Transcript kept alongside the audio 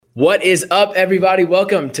What is up, everybody?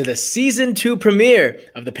 Welcome to the season 2 premiere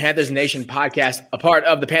of the Panthers Nation podcast, a part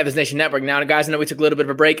of the Panthers Nation Network. Now, guys, I know we took a little bit of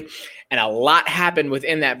a break, and a lot happened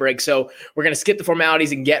within that break, so we're going to skip the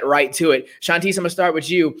formalities and get right to it. Shantice, I'm going to start with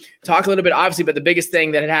you. Talk a little bit, obviously, about the biggest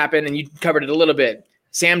thing that had happened, and you covered it a little bit.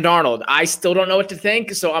 Sam Darnold. I still don't know what to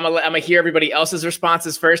think, so I'm gonna hear everybody else's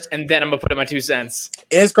responses first, and then I'm going to put in my 2 cents.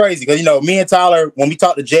 It's crazy because, me and Tyler, when we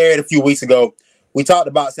talked to Jared a few weeks ago, we talked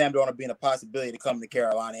about Sam Darnold being a possibility to come to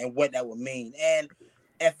Carolina and what that would mean. And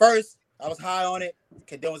at first, I was high on it.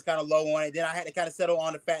 Then was kind of low on it. Then I had to kind of settle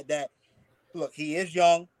on the fact that, look, he is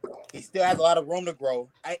young. He still has a lot of room to grow.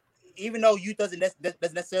 Even though youth doesn't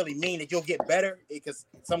necessarily mean that you'll get better, because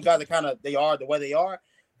some guys they are the way they are.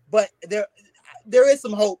 But there is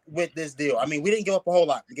some hope with this deal. I mean, we didn't give up a whole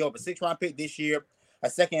lot. We gave up a 6th-round pick this year, a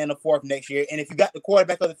 2nd and a 4th next year. And if you got the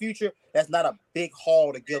quarterback of the future, that's not a big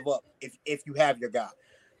haul to give up if you have your guy.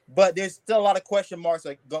 But there's still a lot of question marks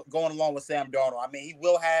going along with Sam Darnold. I mean, he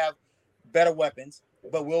will have better weapons,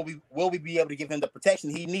 but will we be able to give him the protection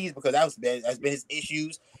he needs? Because that's been his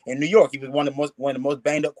issues in New York. He was one of the most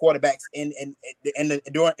banged up quarterbacks in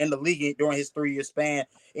the league during his 3-year span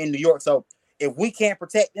in New York. So if we can't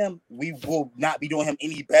protect him, we will not be doing him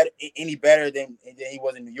any better than he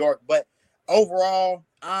was in New York. But overall,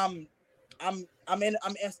 I'm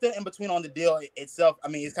still in between on the deal itself. I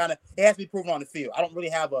mean, it has to be proven on the field. I don't really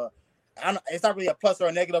have it's not really a plus or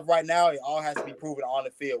a negative right now. It all has to be proven on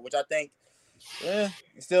the field, which I think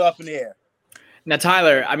it's still up in the air. Now,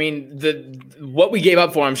 Tyler, I mean, what we gave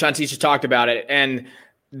up for him, Shantice just talked about it, and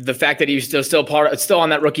the fact that he's still on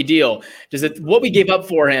that rookie deal. What we gave up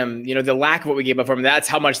for him, the lack of what we gave up for him, that's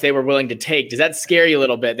how much they were willing to take. Does that scare you a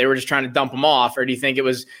little bit? They were just trying to dump him off, or do you think it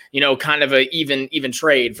was, kind of a even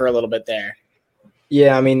trade for a little bit there?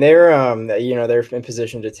 Yeah, I mean, they're in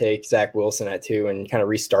position to take Zach Wilson at 2 and kind of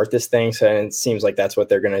restart this thing. So it seems like that's what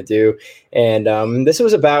they're going to do. And this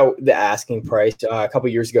was about the asking price. A couple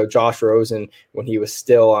of years ago, Josh Rosen, when he was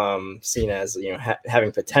still seen as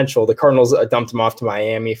having potential, the Cardinals dumped him off to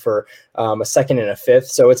Miami for a 2nd and a 5th.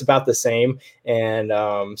 So it's about the same. And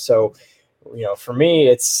for me,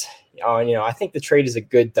 it's. I think the trade is a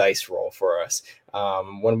good dice roll for us.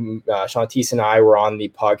 When Shantice and I were on the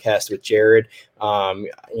podcast with Jared, I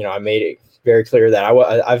made it very clear that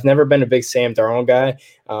I've never been a big Sam Darnold guy,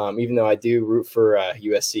 even though I do root for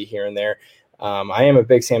USC here and there. I am a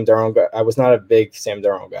big Sam Darnold guy. I was not a big Sam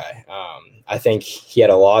Darnold guy. I think he had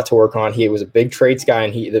a lot to work on. He was a big traits guy,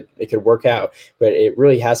 and it could work out, but it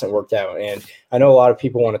really hasn't worked out. And I know a lot of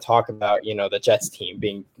people want to talk about, the Jets team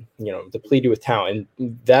being, depleted with talent.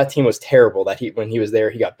 And that team was terrible. When he was there,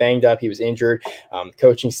 he got banged up. He was injured. The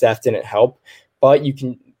coaching staff didn't help. But you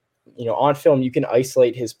can, on film, you can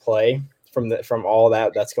isolate his play from all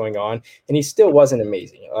that's going on, and he still wasn't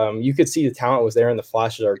amazing. You could see the talent was there, and the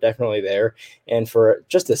flashes are definitely there. And for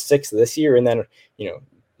just the 6th this year, and then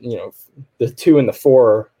the 2 and the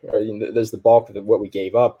 4, there's the bulk of what we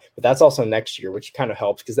gave up. But that's also next year, which kind of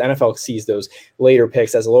helps because the NFL sees those later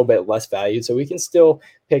picks as a little bit less valued. So we can still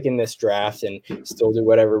pick in this draft and still do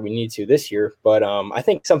whatever we need to this year. But I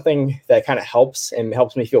think something that kind of helps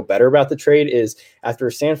me feel better about the trade is after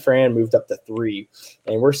San Fran moved up to 3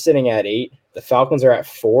 and we're sitting at 8, the Falcons are at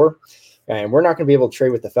 4. And we're not going to be able to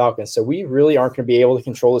trade with the Falcons. So we really aren't going to be able to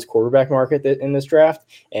control this quarterback market in this draft.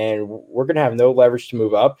 And we're going to have no leverage to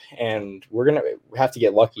move up. And we're going to have to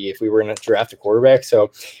get lucky if we were going to draft a quarterback.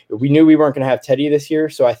 So we knew we weren't going to have Teddy this year.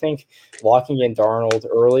 So I think locking in Darnold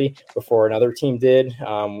early before another team did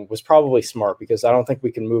was probably smart, because I don't think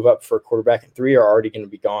we can move up for a quarterback, and 3 are already going to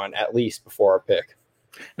be gone at least before our pick.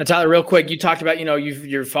 Now, Tyler, real quick, you talked about,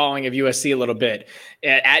 you're following of USC a little bit.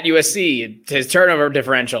 At USC, his turnover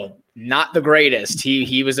differential, not the greatest.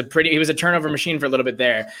 He was a turnover machine for a little bit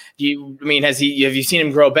there. Have you seen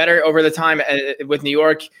him grow better over the time with New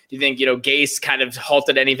York? Do you think, Gase kind of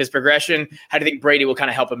halted any of his progression? How do you think Brady will kind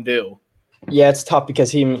of help him do? Yeah, it's tough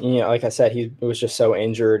because he, like I said, he was just so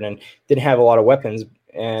injured and didn't have a lot of weapons.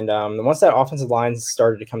 And once that offensive line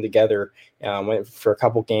started to come together for a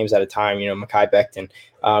couple games at a time, Mekhi Becton,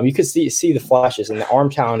 you could see the flashes, and the arm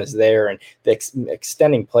talent is there, and the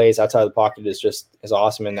extending plays outside the pocket is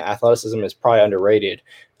awesome, and the athleticism is probably underrated.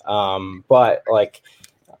 But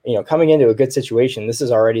coming into a good situation, this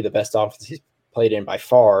is already the best offense he's played in by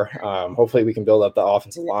far. Hopefully we can build up the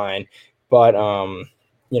offensive line, but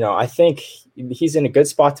I think he's in a good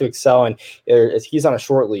spot to excel, and he's on a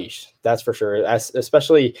short leash. That's for sure.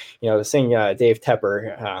 Especially, seeing Dave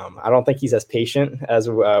Tepper. I don't think he's as patient as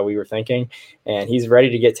we were thinking, and he's ready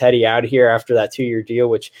to get Teddy out of here after that 2-year deal,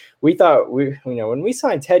 which we thought when we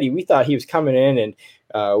signed Teddy, we thought he was coming in and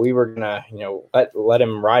we were gonna, let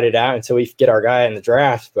him ride it out until we get our guy in the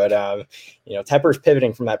draft. But Tepper's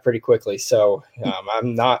pivoting from that pretty quickly, so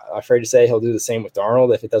I'm not afraid to say he'll do the same with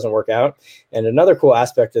Darnold if it doesn't work out. And another cool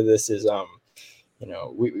aspect of this is,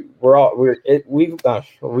 we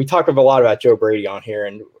talk a lot about Joe Brady on here,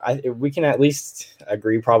 and we can at least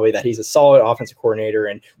agree probably that he's a solid offensive coordinator,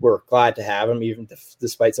 and we're glad to have him even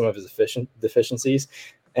despite some of his deficiencies.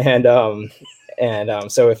 And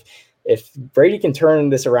so if Brady can turn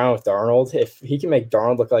this around with Darnold, if he can make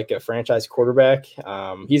Darnold look like a franchise quarterback,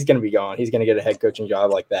 he's going to be gone. He's going to get a head coaching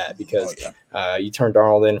job like that because you turn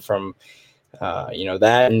Darnold in from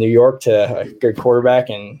that in New York to a good quarterback,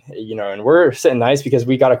 and we're sitting nice because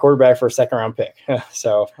we got a quarterback for a second round pick.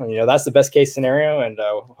 So that's the best case scenario, and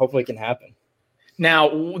hopefully it can happen.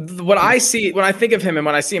 Now, what I see when I think of him and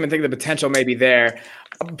when I see him and think the potential may be there,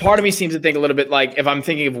 part of me seems to think a little bit like if I'm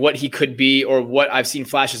thinking of what he could be or what I've seen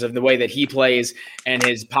flashes of the way that he plays and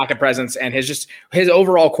his pocket presence and his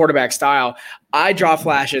overall quarterback style, I draw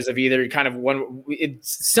flashes of either kind of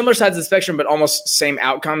similar sides of the spectrum, but almost same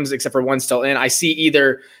outcomes, except for one still in. I see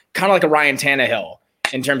either kind of like a Ryan Tannehill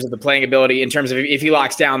in terms of the playing ability, in terms of if he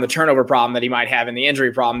locks down the turnover problem that he might have and the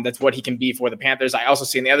injury problem, that's what he can be for the Panthers. I also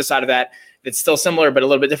see on the other side of that, that's still similar but a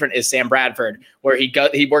little bit different, is Sam Bradford, where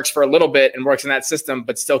he works for a little bit and works in that system,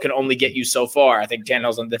 but still can only get you so far. I think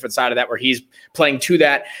Tannehill's on the different side of that, where he's playing to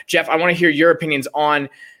that. Jeff, I want to hear your opinions on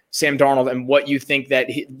Sam Darnold and what you think that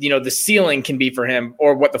the ceiling can be for him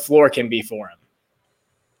or what the floor can be for him.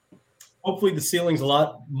 Hopefully the ceiling's a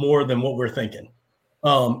lot more than what we're thinking.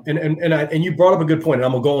 And you brought up a good point, and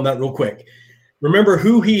I'm gonna go on that real quick. Remember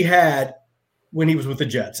who he had when he was with the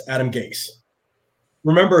Jets, Adam Gase.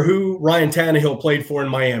 Remember who Ryan Tannehill played for in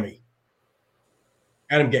Miami,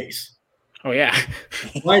 Adam Gase. Oh yeah,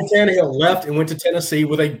 Ryan Tannehill left and went to Tennessee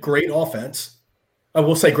with a great offense. I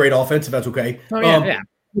will say great offense if that's okay. Oh yeah.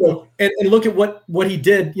 And look at what he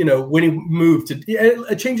did. When he moved to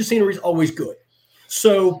a change of scenery is always good.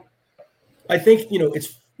 So I think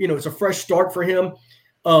it's a fresh start for him.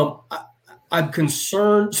 I'm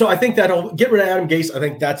concerned. So I think that'll get rid of Adam Gase. I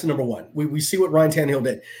think that's number one. We see what Ryan Tannehill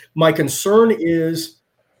did. My concern is,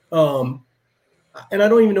 and I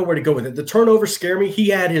don't even know where to go with it. The turnovers scare me. He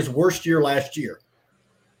had his worst year last year.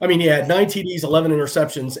 I mean, he had 9 TDs, 11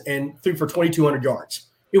 interceptions, and threw for 2,200 yards.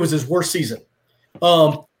 It was his worst season.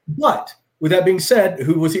 But with that being said,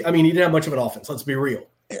 who was he? I mean, he didn't have much of an offense. Let's be real.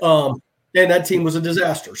 And that team was a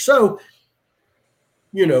disaster. So,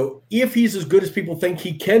 if he's as good as people think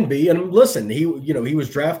he can be, and listen, he was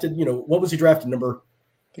drafted, what was he drafted? Number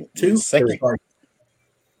 2? Second.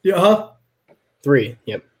 Yeah. 3.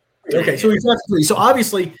 Yep. Okay. So he's drafted 3. So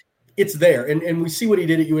obviously it's there. And we see what he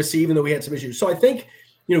did at USC, even though he had some issues. So I think,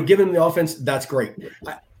 given him the offense, that's great.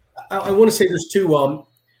 I want to say this too.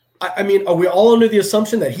 I mean, are we all under the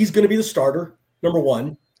assumption that he's going to be the starter? Number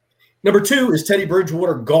one. Number 2, is Teddy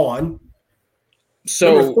Bridgewater gone?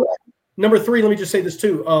 So Number 3, let me just say this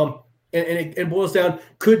too, and it boils down: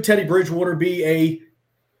 could Teddy Bridgewater be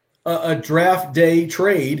a draft day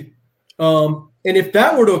trade? And if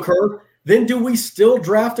that were to occur, then do we still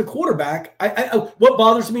draft a quarterback? What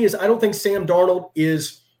bothers me is I don't think Sam Darnold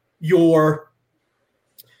is your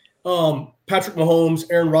Patrick Mahomes,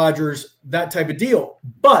 Aaron Rodgers, that type of deal.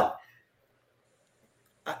 But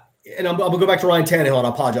and I'm going to go back to Ryan Tannehill, and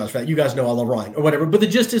I apologize for that. You guys know I love Ryan or whatever. But the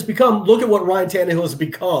gist has become, look at what Ryan Tannehill has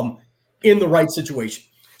become in the right situation.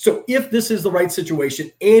 So if this is the right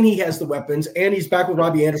situation and he has the weapons and he's back with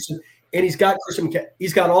Robbie Anderson and he's got Christian McCaffrey,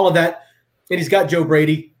 he's got all of that, and he's got Joe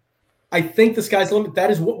Brady, I think the sky's the limit.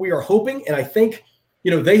 That is what we are hoping. And I think,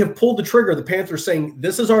 they have pulled the trigger. The Panthers saying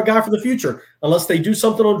this is our guy for the future. Unless they do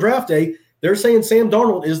something on draft day, they're saying Sam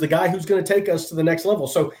Darnold is the guy who's going to take us to the next level.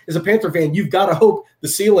 So as a Panther fan, you've got to hope the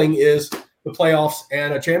ceiling is the playoffs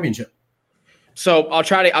and a championship. So I'll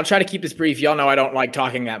try to keep this brief. Y'all know I don't like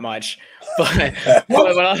talking that much, but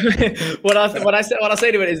what I'll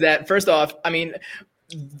say to it is that, first off, I mean,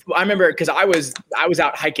 I remember because I was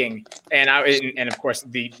out hiking and of course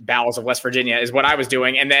the bowels of West Virginia is what I was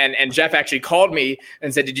doing. And Jeff actually called me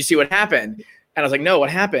and said, "Did you see what happened?" And I was like, "No, what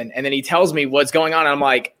happened?" And then he tells me what's going on. And I'm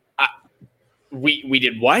like, we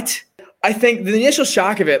did what? I think the initial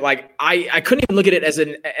shock of it, like I couldn't even look at it as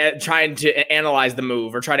trying to analyze the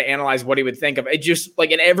move or try to analyze what he would think of it. Just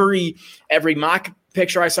like in every mock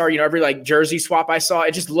picture I saw, every like jersey swap I saw,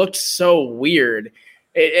 it just looked so weird.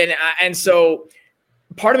 And so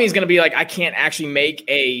part of me is going to be like, I can't actually make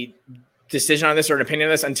a decision on this or an opinion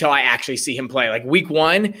on this until I actually see him play. Like week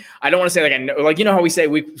 1, I don't want to say like I know, like how we say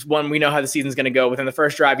week 1 we know how the season's going to go. Within the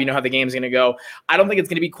first drive, how the game's going to go. I don't think it's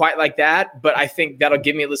going to be quite like that, but I think that'll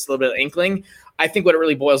give me at least a little bit of inkling. I think what it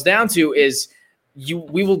really boils down to is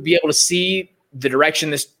we will be able to see the direction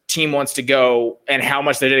this team wants to go and how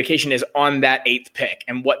much the dedication is on that 8th pick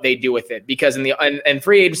and what they do with it. Because in the and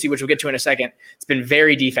free agency, which we'll get to in a second, it's been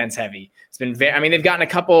very defense heavy. It's been very, I mean, they've gotten a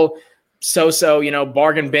couple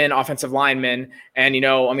bargain bin offensive linemen,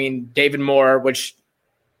 and David Moore, which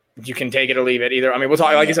you can take it or leave it either. I mean, we'll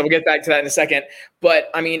talk, like I said, we'll get back to that in a second,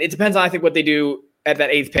 but I mean, it depends on, I think, what they do at that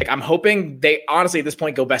 8th pick. I'm hoping they honestly at this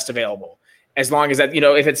point go best available. As long as that,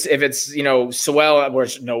 if it's Sewell,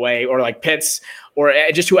 which no way, or like Pitts, or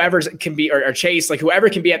just whoever can be, or Chase, like whoever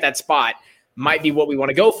can be at that spot might be what we want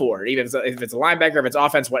to go for, even if it's a linebacker, if it's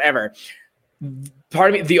offense, whatever. Part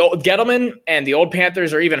of me, the old Gettleman and the old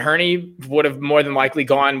Panthers, or even Hurney, would have more than likely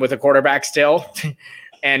gone with a quarterback still,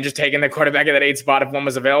 and just taken the quarterback at that 8th spot if one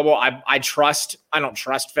was available. I don't trust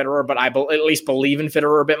Fitterer, but I at least believe in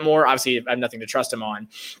Fitterer a bit more. Obviously, I have nothing to trust him on.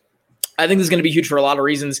 I think this is going to be huge for a lot of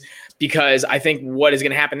reasons, because I think what is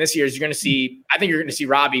going to happen this year is you're going to see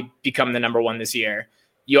Robbie become the number 1 this year.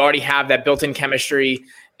 You already have that built-in chemistry,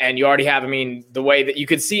 and you already have, the way that you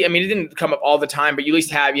could see, it didn't come up all the time, but you at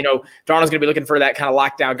least have, Darnold's going to be looking for that kind of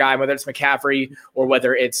lockdown guy, whether it's McCaffrey or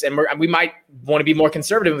whether it's, and we might want to be more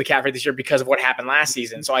conservative with McCaffrey this year because of what happened last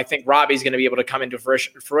season. So I think Robbie's going to be able to come into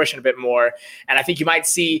fruition a bit more. And I think you might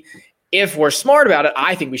see, if we're smart about it,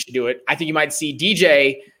 I think we should do it. I think you might see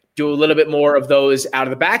DJ do a little bit more of those out of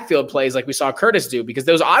the backfield plays like we saw Curtis do, because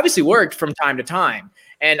those obviously worked from time to time.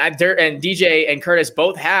 And DJ and Curtis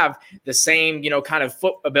both have the same, kind of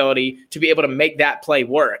foot ability to be able to make that play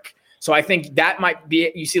work. So I think that might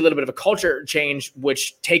be, you see a little bit of a culture change,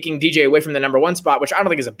 which taking DJ away from the number 1 spot, which I don't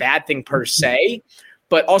think is a bad thing per se.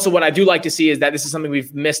 But also what I do like to see is that this is something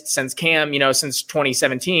we've missed since Cam, since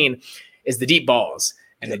 2017, is the deep balls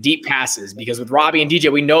and the deep passes. Because with Robbie and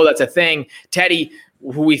DJ, we know that's a thing. Teddy,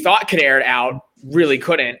 who we thought could air it out, really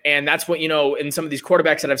couldn't. And that's what, in some of these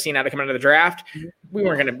quarterbacks that I've seen coming out of the draft, we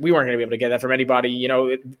weren't gonna be able to get that from anybody,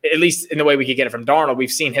 at least in the way we could get it from Darnold. We've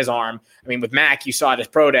seen his arm. With Mac, you saw it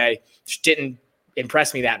at Pro Day, which didn't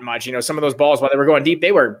impress me that much. Some of those balls, while they were going deep,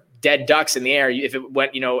 they were dead ducks in the air if it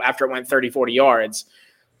went, after it went 30, 40 yards.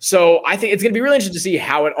 So I think it's going to be really interesting to see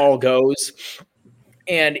how it all goes.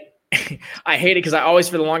 And I hate it because I always,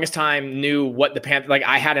 for the longest time, knew what the Panthers, like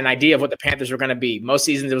I had an idea of what the Panthers were going to be. Most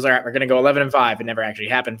seasons it was like, we're going to go 11-5. It never actually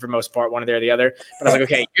happened for most part, one or the other. But I was like,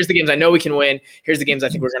 okay, here's the games I know we can win. Here's the games I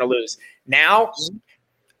think we're going to lose. Now,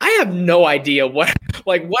 I have no idea what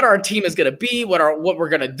our team is going to be, what we're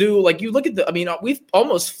going to do. Like you look at we've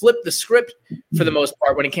almost flipped the script for the most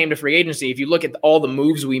part when it came to free agency. If you look at all the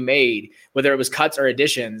moves we made, whether it was cuts or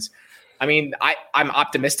additions, I'm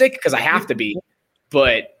optimistic because I have to be,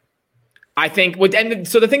 but I think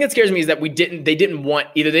so the thing that scares me is that they didn't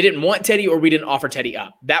want Teddy or we didn't offer Teddy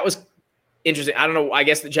up. That was interesting. I don't know. I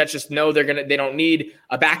guess the Jets just know they don't need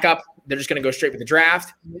a backup. They're just going to go straight with the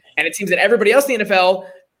draft. And it seems that everybody else in the NFL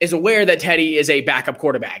is aware that Teddy is a backup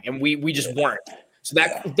quarterback, and we just weren't. So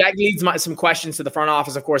that leads some questions to the front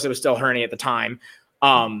office. Of course, it was still Hurney at the time.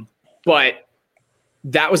 But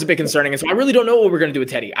that was a bit concerning. And so I really don't know what we're going to do with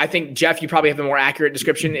Teddy. I think, Jeff, you probably have the more accurate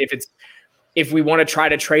description. If we want to try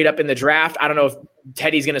to trade up in the draft, I don't know if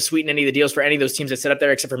Teddy's going to sweeten any of the deals for any of those teams that sit up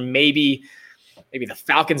there, except for maybe the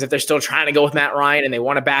Falcons if they're still trying to go with Matt Ryan and they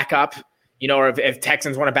want to back up, or if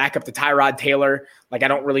Texans want to back up to Tyrod Taylor. Like, I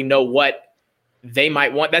don't really know what they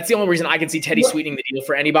might want. That's the only reason I can see Teddy sweetening the deal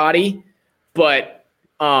for anybody. But,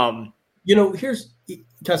 can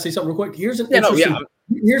I say something real quick? Here's an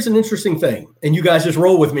interesting thing. And you guys just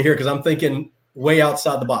roll with me here because I'm thinking way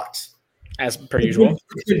outside the box. As per usual.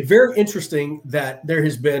 It's been very interesting that there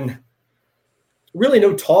has been really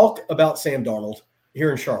no talk about Sam Darnold here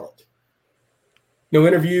in Charlotte. No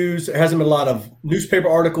interviews. There hasn't been a lot of newspaper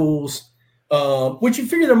articles, which you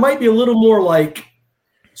figure there might be a little more like.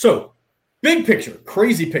 So, big picture,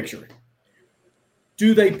 crazy picture.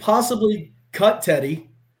 Do they possibly cut Teddy?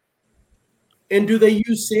 And do they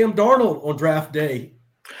use Sam Darnold on draft day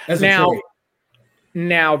as a trade?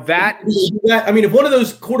 Now if one of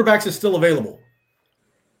those quarterbacks is still available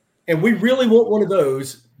and we really want one of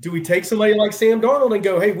those, do we take somebody like Sam Darnold and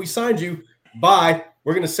go, hey, we signed you, bye,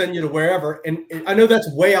 we're going to send you to wherever? And I know that's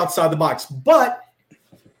way outside the box, but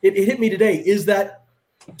it hit me today. Is that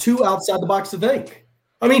too outside the box to think?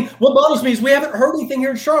 What bothers me is we haven't heard anything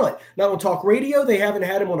here in Charlotte. Not on talk radio. They haven't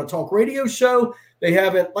had him on a talk radio show. They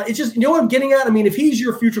haven't. It's just, what I'm getting at? If he's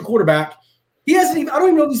your future quarterback, he hasn't even – I don't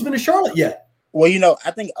even know if he's been to Charlotte yet. Well,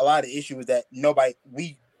 I think a lot of the issue is that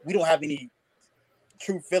we don't have any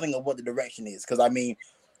true feeling of what the direction is. Because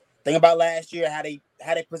think about last year how they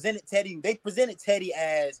presented Teddy. They presented Teddy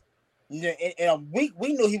as we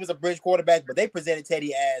knew he was a bridge quarterback, but they presented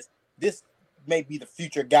Teddy as this may be the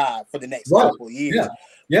future guy for the next Right. couple of years.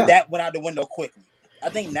 Yeah. That went out the window quickly. I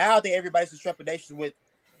think now that everybody's in trepidation with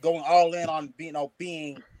going all in on being,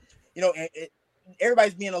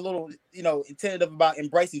 everybody's being a little, tentative about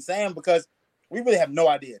embracing Sam because we really have no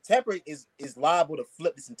idea. Tepper is liable to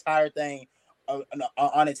flip this entire thing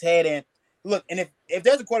on its head. And look, and if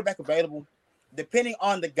there's a quarterback available, depending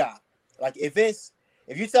on the guy, like if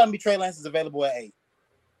you're telling me Trey Lance is available at 8,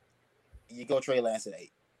 you go Trey Lance at 8.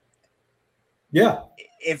 Yeah.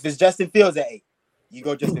 If it's Justin Fields at 8, you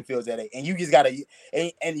go Justin Fields at 8. And you just gotta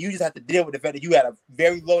and you just have to deal with the fact that you got a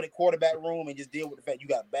very loaded quarterback room and just deal with the fact you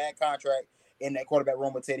got a bad contract in that quarterback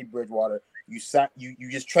room with Teddy Bridgewater. You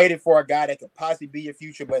just traded for a guy that could possibly be your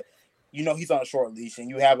future, but he's on a short leash, and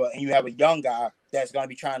you have a young guy that's going to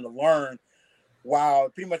be trying to learn while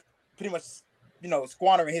pretty much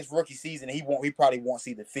squandering his rookie season. He probably won't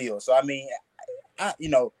see the field. So I mean,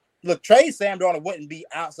 look, trade Sam Darnold wouldn't be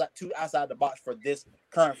outside the box for this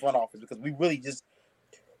current front office because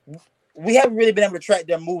we haven't really been able to track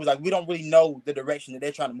their moves. Like, we don't really know the direction that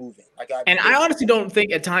they're trying to move in. I honestly don't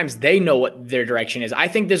think at times they know what their direction is. I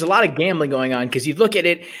think there's a lot of gambling going on because you look at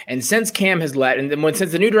it, and since Cam has led, and then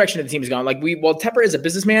since the new direction of the team has gone, Tepper is a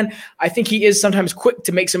businessman. I think he is sometimes quick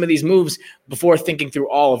to make some of these moves before thinking through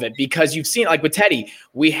all of it, because you've seen, like with Teddy,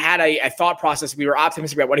 we had a thought process. We were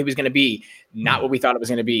optimistic about what he was going to be, not what we thought it was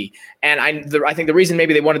going to be. And I think the reason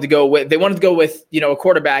maybe they wanted to go with a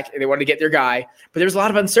quarterback, they wanted to get their guy, but there's a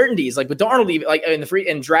lot of uncertainties. Like with Darnold, like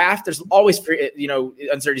in draft, there's always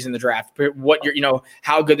uncertainties in the draft. What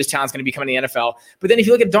how good this talent's going to become in the NFL. But then if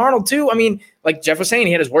you look at Darnold too, I mean, like Jeff was saying,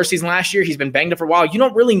 he had his worst season last year. He's been banged up for a while. You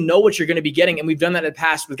don't really know what you're going to be getting, and we've done that in the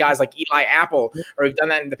past with guys like Eli Apple, or we've done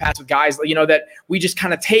that in the past with guys that we just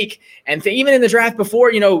kind of take. And even in the draft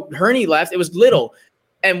before Hurney left, it was Little.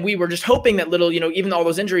 And we were just hoping that Little, even all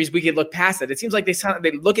those injuries, we could look past it. It seems like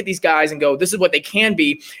they look at these guys and go, this is what they can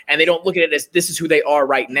be, and they don't look at it as this is who they are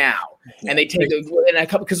right now. And they take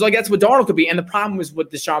because that's what Darnold could be. And the problem was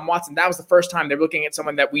with Deshaun Watson. That was the first time they were looking at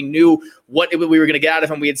someone that we knew what we were going to get out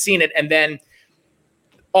of him. We had seen it, and then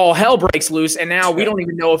all hell breaks loose, and now we don't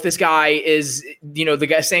even know if this guy is,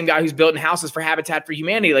 the same guy who's building houses for Habitat for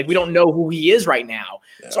Humanity. Like, we don't know who he is right now.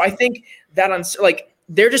 Yeah. So I think that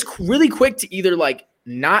they're just really quick to either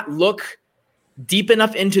not look deep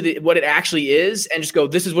enough into what it actually is and just go,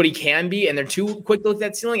 this is what he can be. And they're too quick to look at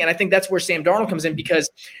that ceiling. And I think that's where Sam Darnold comes in, because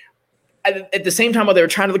at the same time, while they were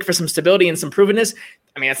trying to look for some stability and some provenness,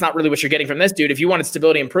 I mean, that's not really what you're getting from this dude. If you wanted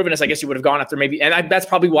stability and provenness, I guess you would have gone after that's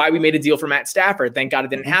probably why we made a deal for Matt Stafford. Thank God it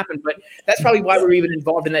didn't happen. But that's probably why we were even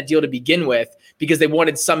involved in that deal to begin with, because they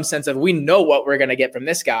wanted some sense of, we know what we're going to get from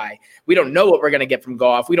this guy. We don't know what we're going to get from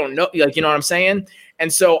Goff. We don't know, you know what I'm saying?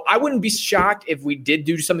 And so I wouldn't be shocked if we did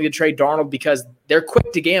do something to trade Darnold, because they're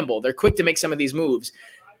quick to gamble. They're quick to make some of these moves.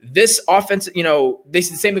 This offense, they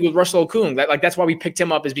said the same thing with Russell Okung. That's why we picked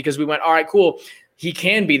him up, is because we went, all right, cool. He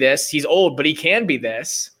can be this. He's old, but he can be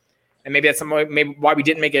this. And maybe that's maybe why we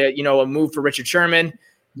didn't make a move for Richard Sherman.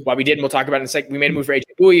 Why we didn't, we'll talk about it in a second. We made a move for AJ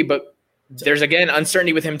Bouye, but there's again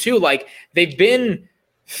uncertainty with him too. Like, they've been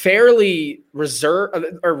fairly reserved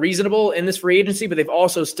or reasonable in this free agency, but they've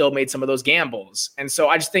also still made some of those gambles. And so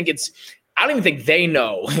I just think I don't even think they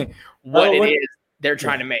know what it is they're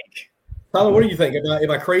trying to make. Tyler, what do you think?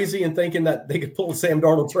 Am I crazy in thinking that they could pull a Sam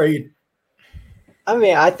Darnold trade? I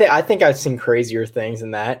mean, I think I've seen crazier things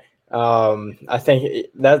than that. I think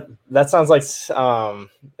that sounds like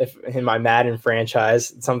if in my Madden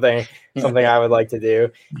franchise, something I would like to do,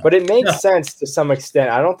 but it makes sense to some extent.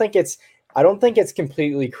 I don't think it's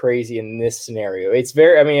completely crazy in this scenario. It's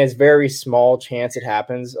very small chance it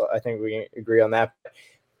happens. I think we agree on that.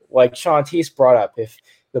 Like Sean Teese brought up, if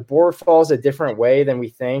the board falls a different way than we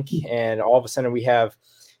think, and all of a sudden we have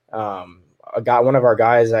one of our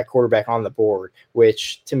guys at quarterback on the board,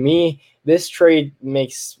 which to me, this trade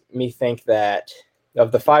makes me think that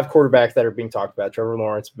of the 5 quarterbacks that are being talked about, Trevor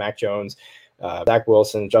Lawrence, Mac Jones, Zach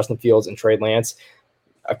Wilson, Justin Fields, and Trey Lance,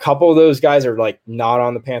 a couple of those guys are not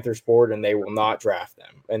on the Panthers board, and they will not draft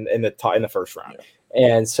them in the first round.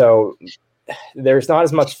 Yeah. And so there's not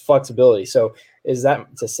as much flexibility. So is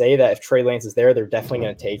that to say that if Trey Lance is there, they're definitely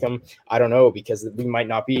going to take him? I don't know, because they might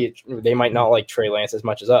not like Trey Lance as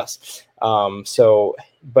much as us.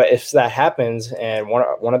 But if that happens and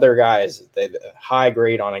one of their guys, the high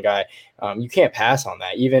grade on a guy, you can't pass on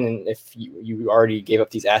that, even if you already gave up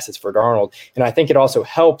these assets for Darnold. And I think it also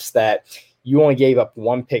helps that you only gave up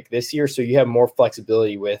 1 pick this year, so you have more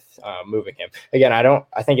flexibility with moving him. Again,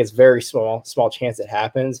 I think it's very small chance it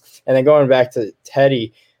happens. And then going back to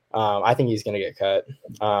Teddy, I think he's going to get cut.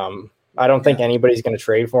 I don't think anybody's going to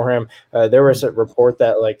trade for him. There was a report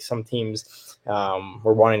that like some teams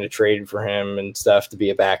were wanting to trade for him and stuff to be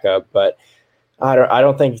a backup, but I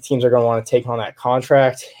don't think teams are going to want to take on that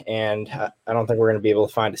contract, and I don't think we're going to be able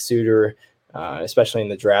to find a suitor, especially in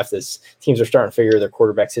the draft, as teams are starting to figure their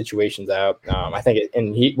quarterback situations out. I think,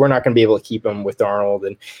 we're not going to be able to keep him with Darnold,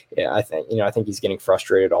 and I think he's getting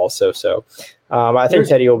frustrated also. So I think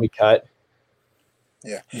Teddy will be cut.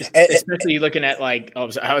 Yeah, especially looking at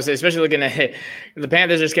especially looking at the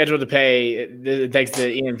Panthers are scheduled to pay. Thanks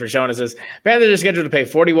to Ian for showing us this. Panthers are scheduled to pay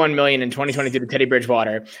 $41 million in 2022 to Teddy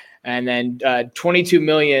Bridgewater, and then $22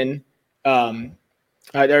 million. There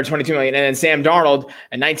are $22 million, and then Sam Darnold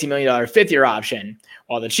a $19 million fifth-year option.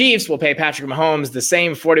 While the Chiefs will pay Patrick Mahomes the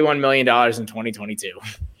same $41 million in 2022.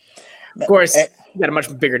 Of course, you got a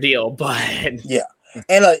much bigger deal, but yeah.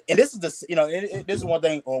 And this is this is one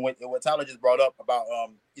thing what Tyler just brought up about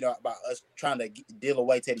about us trying to deal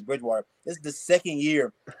away Teddy Bridgewater. This is the second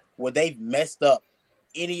year where they've messed up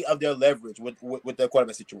any of their leverage with their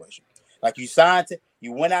quarterback situation. Like you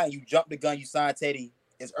went out and you jumped the gun, you signed Teddy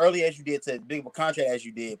as early as you did to as big of a contract as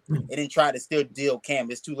you did, and then try to still deal Cam.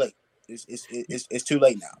 It's too late. It's too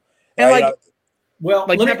late now. And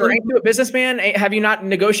never ain't you a businessman? Have you not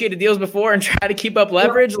negotiated deals before and try to keep up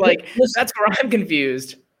leverage? That's where I'm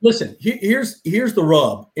confused. Listen, here's the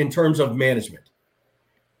rub in terms of management.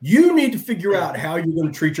 You need to figure out how you're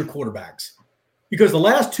going to treat your quarterbacks, because the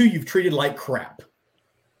last two you've treated like crap.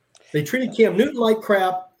 They treated Cam Newton like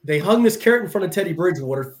crap. They hung this carrot in front of Teddy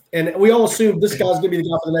Bridgewater, and we all assumed this guy's going to be the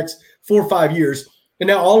guy for the next 4 or 5 years. And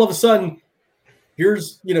now all of a sudden,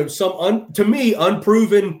 here's some to me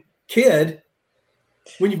unproven kid.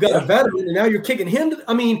 When you've got a veteran, and now you're kicking him.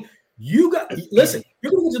 You're going to get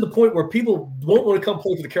to the point where people won't want to come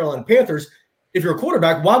play for the Carolina Panthers. If you're a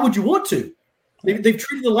quarterback, why would you want to? They've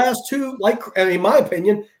treated the last two in my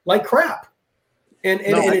opinion, like crap, and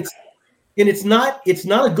it's not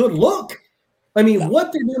a good look.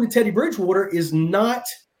 What they're doing to Teddy Bridgewater is not.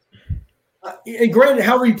 And granted,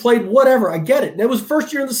 however he played, whatever, I get it. And it was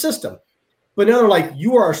first year in the system, but now they're like,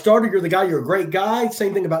 you are our starter. You're the guy. You're a great guy.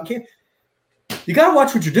 Same thing about Cam. You got to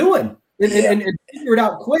watch what you're doing and figure it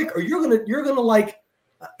out quick, or you're gonna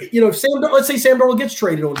if let's say Sam Darnold gets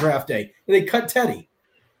traded on draft day and they cut Teddy.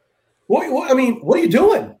 What are you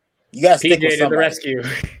doing? You got to stick with PJ to the rescue.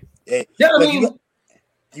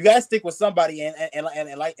 You got to stick with somebody, and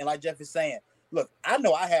like Jeff is saying, look, I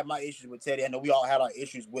know I have my issues with Teddy. I know we all had our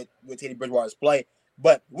issues with Teddy Bridgewater's play,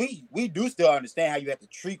 but we do still understand how you have to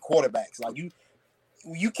treat quarterbacks. Like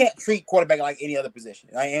you can't treat quarterback like any other position.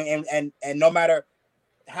 And no matter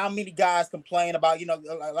how many guys complain about, a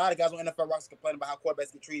lot of guys on NFL rosters complain about how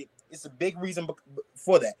quarterbacks get treated. It's a big reason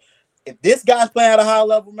for that. If this guy's playing at a high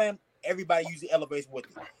level, man, everybody usually elevates with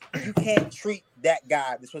it. You can't treat that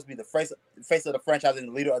guy that's supposed to be the face of the franchise and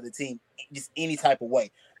the leader of the team just any type of way.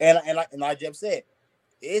 And like Jeff said,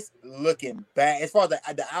 it's looking bad as far as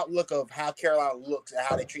the outlook of how Carolina looks and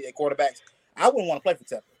how they treat their quarterbacks. I wouldn't want to play for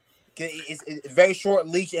Temple. It's very short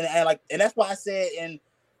leash, and that's why I said and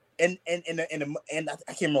I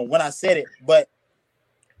can't remember when I said it, but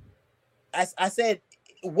I said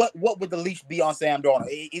what would the leash be on Sam Darnold?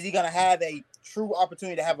 Is he going to have a true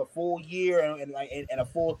opportunity to have a full year and a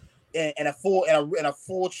full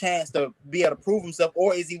chance to be able to prove himself,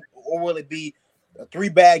 or will it be 3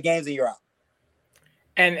 bad games and you're out?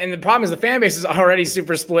 And the problem is the fan base is already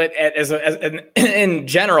super split in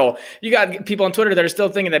general. You got people on Twitter that are still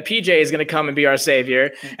thinking that PJ is going to come and be our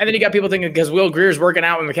savior. And then you got people thinking because Will Greer's working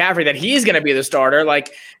out with McCaffrey that he's going to be the starter.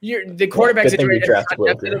 Like the quarterback situation a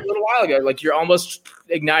little while ago, like you're almost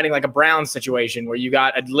igniting like a Browns situation where you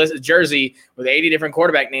got a jersey with 80 different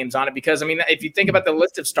quarterback names on it. Because, if you think about the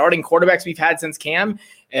list of starting quarterbacks we've had since Cam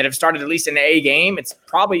and have started at least in a game, it's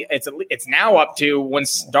now up to when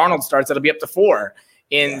Darnold starts, it'll be up to 4.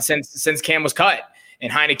 Since Cam was cut,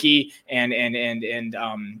 and Heineke and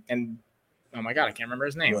oh my God, I can't remember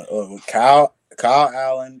his name. Kyle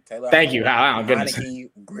Allen, Taylor. Thank you, Kyle Allen. Goodness. Heineke,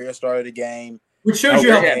 Greer started the game, which shows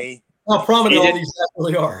you how prominent all these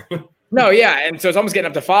really are. No, yeah, and so it's almost getting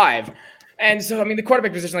up to 5. And so, the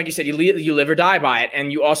quarterback position, like you said, you live or die by it,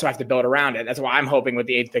 and you also have to build around it. That's why I'm hoping with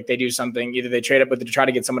the 8th pick, they do something. Either they trade up with it to try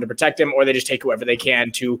to get someone to protect him, or they just take whoever they can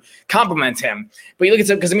to complement him. But you look at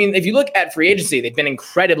because if you look at free agency, they've been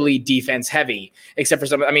incredibly defense heavy, except for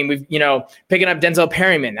some. We've picking up Denzel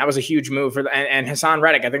Perryman, that was a huge move and Hassan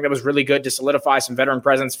Reddick. I think that was really good to solidify some veteran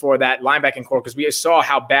presence for that linebacking core because we saw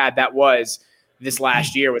how bad that was this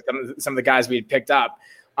last year with some of the guys we had picked up.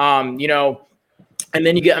 And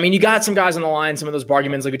then you got some guys on the line, some of those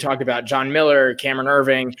bargains like we talked about, John Miller, Cameron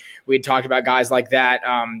Irving. We had talked about guys like that.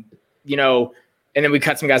 And then we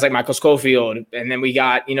cut some guys like Michael Schofield. And then we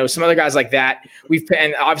got, some other guys like that.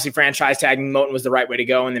 And obviously franchise tagging Moton was the right way to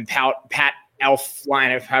go. And then Pat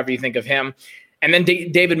Elflein, however you think of him. And then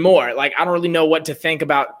David Moore. Like, I don't really know what to think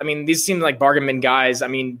about. I mean, these seem like bargain bin guys. I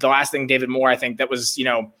mean, the last thing David Moore, I think that was,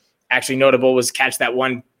 actually notable was catch that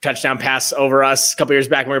one touchdown pass over us a couple years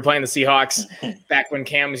back when we were playing the Seahawks, back when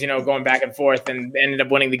Cam was, going back and forth and ended up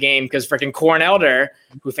winning the game because freaking Corn Elder,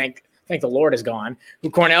 who thank the Lord is gone, who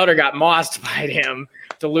Corn Elder got mossed by him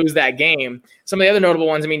to lose that game. Some of the other notable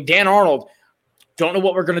ones, I mean, Dan Arnold, don't know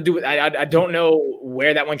what we're going to do. I don't know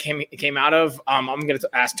where that one came out of. I'm going to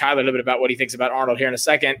ask Tyler a little bit about what he thinks about Arnold here in a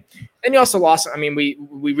second. And you also lost, I mean, we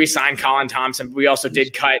re-signed Colin Thompson. We also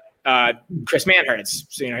did cut Chris Manhertz.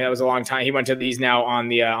 So, that was a long time. He went to these now on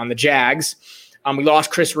the Jags. We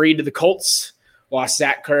lost Chris Reed to the Colts, lost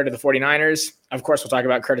Zach Kerr to the 49ers. Of course, we'll talk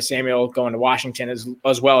about Curtis Samuel going to Washington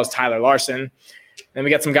as well as Tyler Larson. Then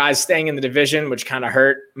we got some guys staying in the division, which kind of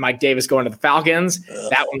hurt. Mike Davis going to the Falcons.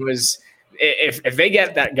 That one was, if they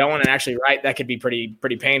get that going and actually right, that could be pretty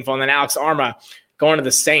painful. And then Alex Arma going to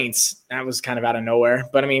the Saints, that was kind of out of nowhere.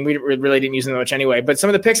 But I mean, we really didn't use them much anyway. But some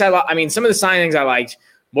of the picks some of the signings I liked,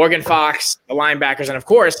 Morgan Fox, the linebackers, and of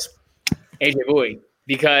course, AJ Bowie,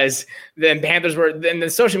 because then the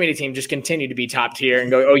social media team just continued to be top tier and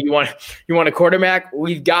go, oh, you want a quarterback?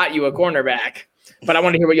 We've got you a cornerback. But I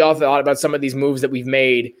want to hear what y'all thought about some of these moves that we've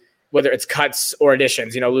made, whether it's cuts or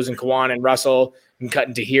additions, losing Kawan and Russell and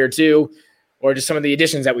cutting to here too, or just some of the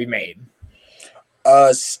additions that we've made.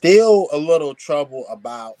 Still a little trouble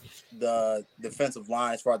about the defensive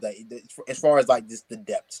line as far as like just the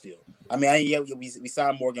depth still. I mean, we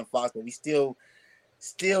signed Morgan Fox, but we still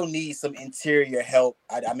need some interior help.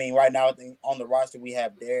 I mean, right now on the roster we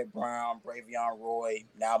have Derek Brown, Bravion Roy,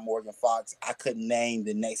 now Morgan Fox. I couldn't name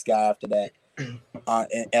the next guy after that, in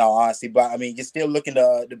all honesty. But I mean, you're still looking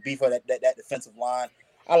to beef up that defensive line.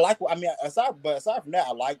 Aside from that,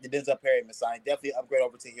 I like the Denzel Perryman signing. Definitely upgrade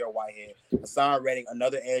over to Hero Whitehead. Hassan Reddick,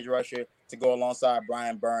 another edge rusher to go alongside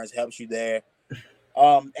Brian Burns, helps you there.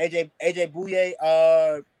 AJ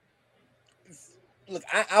Bouye, look,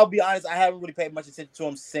 I'll be honest, I haven't really paid much attention to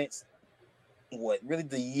him since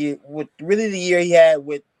the year he had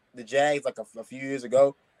with the Jags like a few years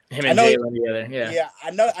ago. Him and Jalen together, yeah. Yeah,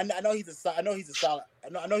 I know he's a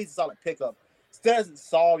solid pickup. Still doesn't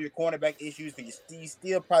solve your cornerback issues, but you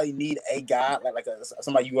still probably need a guy like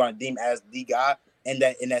somebody you want to deem as the guy in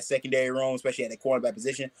that secondary room, especially at the cornerback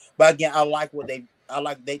position. But again, I like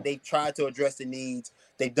they tried to address the needs.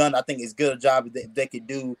 They've done, I think, as good a job as they could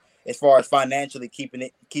do as far as financially keeping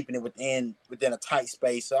it within a tight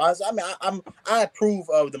space. So I approve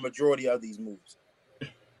of the majority of these moves.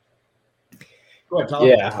 Go ahead, Tom.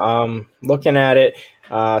 Yeah, looking at it,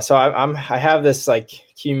 so I have this like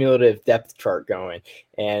cumulative depth chart going,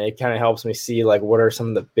 and it kind of helps me see like what are some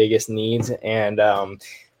of the biggest needs, and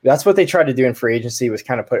that's what they tried to do in free agency was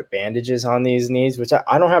kind of put bandages on these needs, which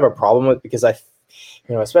I don't have a problem with because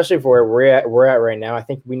especially for where we're at right now, I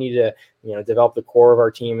think we need to develop the core of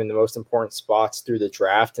our team in the most important spots through the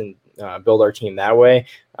draft and build our team that way,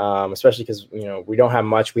 especially because we don't have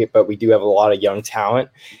much, but we do have a lot of young talent.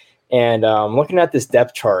 And looking at this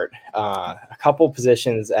depth chart, a couple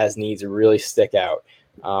positions as needs really stick out.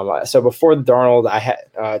 So before the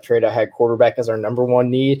Darnold trade, I had quarterback as our number one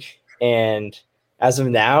need, and as of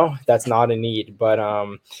now, that's not a need. But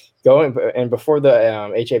before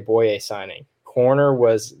the H.A. Boye signing, corner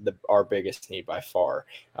was our biggest need by far.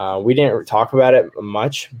 We didn't talk about it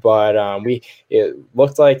much, but it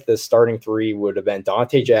looked like the starting three would have been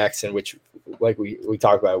Dante Jackson, which, like we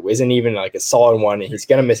talked about, isn't even like a solid one, and he's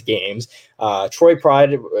going to miss games. Troy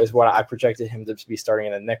Pride is what I projected him to be starting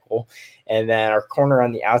in the nickel. And then our corner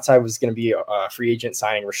on the outside was going to be a free agent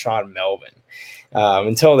signing Rashawn Melvin.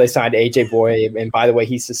 Until they signed AJ Boye, and by the way,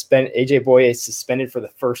 AJ Boye is suspended for the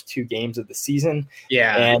first 2 games of the season.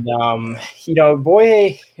 Yeah, and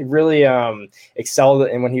Boye really excelled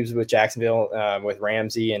in when he was with Jacksonville with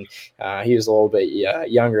Ramsey, and he was a little bit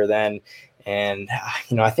younger then. And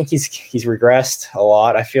I think he's regressed a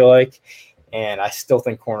lot, I feel like, and I still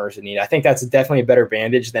think corners a need. I think that's definitely a better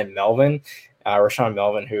bandage than Melvin. Rashawn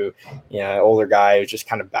Melvin, who, older guy who just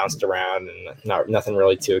kind of bounced around and nothing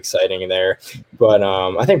really too exciting in there. But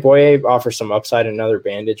I think Boye offers some upside, another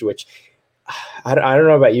bandage, which I don't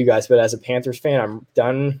know about you guys, but as a Panthers fan, I'm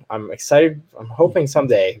done. I'm excited. I'm hoping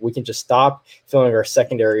someday we can just stop filling our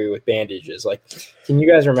secondary with bandages. Like, can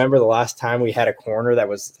you guys remember the last time we had a corner that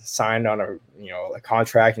was signed on a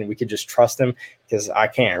contract and we could just trust him? Because I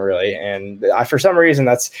can't really. And for some reason,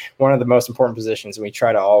 that's one of the most important positions. And we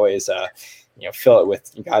try to always fill it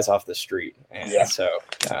with guys off the street. And so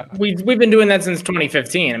we've been doing that since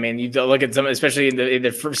 2015. I mean, you look at some, especially in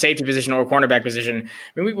the safety position or cornerback position.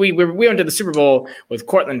 I mean, we went to the Super Bowl with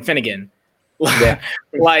Cortland Finnegan. Yeah.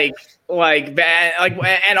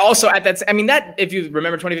 and also at that, I mean, that, if you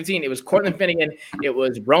remember 2015, it was Cortland Finnegan, it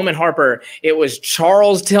was Roman Harper, it was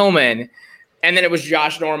Charles Tillman, and then it was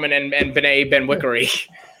Josh Norman and Bené Benwickery.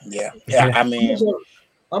 Yeah. I mean,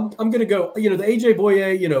 I'm going to go, the AJ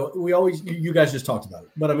Boye, we always, you guys just talked about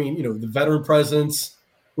it, but I mean, the veteran presence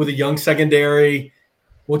with a young secondary,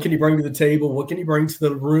 what can he bring to the table? What can he bring to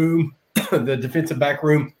the room, the defensive back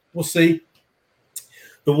room? We'll see.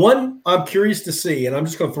 The one I'm curious to see, and I'm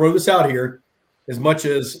just going to throw this out here, as much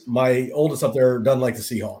as my oldest up there doesn't like the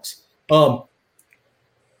Seahawks.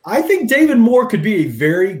 I think David Moore could be a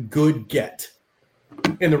very good get.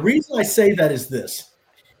 And the reason I say that is this.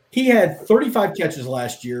 He had 35 catches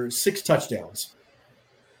last year, 6 touchdowns.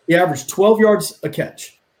 He averaged 12 yards a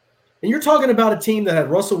catch. And you're talking about a team that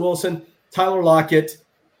had Russell Wilson, Tyler Lockett,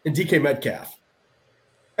 and DK Metcalf,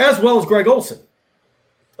 as well as Greg Olsen.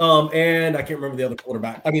 And I can't remember the other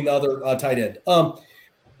quarterback. I mean, the other tight end.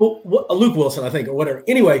 Luke Wilson, I think, or whatever.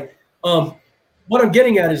 Anyway, what I'm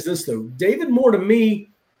getting at is this, though. David Moore, to me,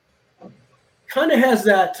 kind of has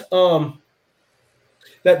that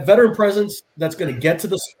that veteran presence that's going to get to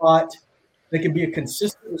the spot. They can be a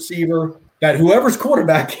consistent receiver that whoever's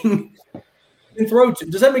quarterbacking can throw to.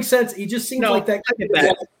 Does that make sense? He just seems like that. I get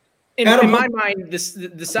that. In my mind,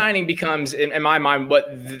 the signing becomes, in my mind, what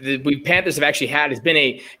we Panthers have actually had has been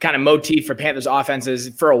a kind of motif for Panthers offenses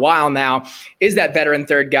for a while now, is that veteran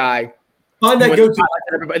third guy. Find that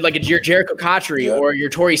go-to. Like your Jericho Cotchery or your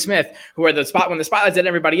Torrey Smith, who are when the spotlight's at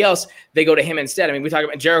everybody else, they go to him instead. I mean, we talk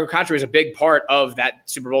about Jericho Cotchery was a big part of that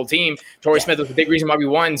Super Bowl team. Torrey Smith was a big reason why we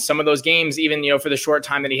won some of those games, even for the short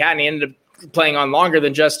time that he had, and he ended up playing on longer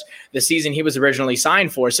than just the season he was originally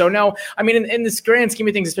signed for. So no, I mean, in this grand scheme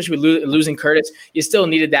of things, especially with losing Curtis, you still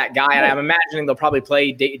needed that guy. And I'm imagining they'll probably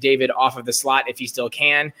play David off of the slot if he still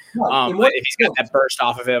can. But if he's got that burst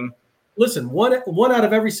off of him. Listen, one out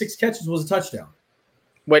of every 6 catches was a touchdown.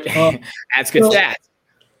 That's good stats.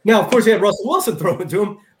 Now, of course, he had Russell Wilson throwing to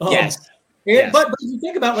him. Yes. But if you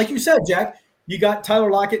think about it, like you said, Jack, you got Tyler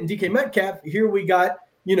Lockett and DK Metcalf. Here we got,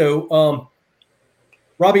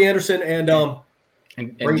 Robbie Anderson and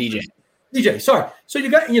DJ. DJ, sorry. So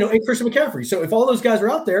you got, and Christian McCaffrey. So if all those guys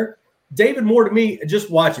are out there, David Moore, to me,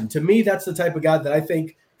 just watch him. To me, that's the type of guy that I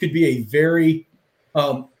think could be a very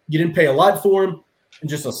you didn't pay a lot for him, and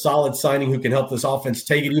just a solid signing who can help this offense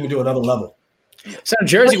take it even to another level. So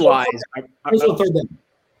Jersey-wise, are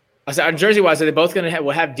they both going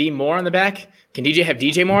to have D Moore on the back? Can DJ have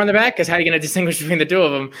DJ Moore on the back? Because how are you going to distinguish between the two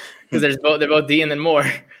of them? Because they're both D and then Moore.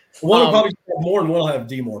 One will probably have more, and one will have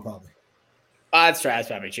D Moore probably. That's true. That's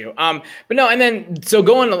probably true. But no, and then so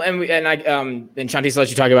going and Shantice will let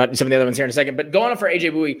you talk about some of the other ones here in a second. But going on for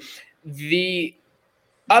AJ Bowie, the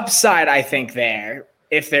upside I think there,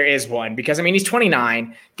 if there is one, because I mean he's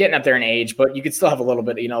 29, getting up there in age, but you could still have a little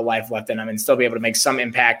bit life left in him and still be able to make some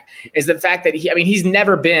impact. Is the fact that he's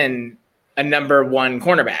never been a number one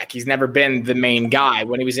cornerback. He's never been the main guy.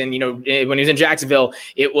 When he was in, Jacksonville,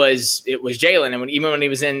 it was Jalen. And even when he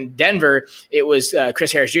was in Denver, it was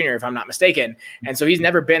Chris Harris Jr., if I'm not mistaken. And so he's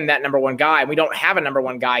never been that number one guy. And we don't have a number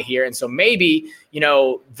one guy here. And so maybe,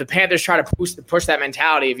 the Panthers try to push that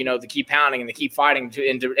mentality of, to keep pounding and to keep fighting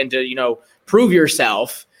and to prove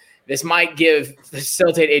yourself. This might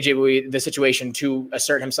facilitate AJ Bowie the situation to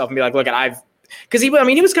assert himself and be like, look, because he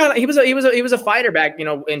was a fighter back,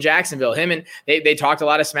 in Jacksonville. Him and they talked a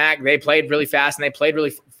lot of smack. They played really fast and they played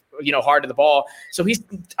really, hard to the ball. So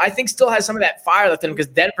I think still has some of that fire left in him because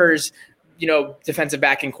Denver's, defensive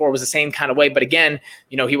backing core was the same kind of way. But again,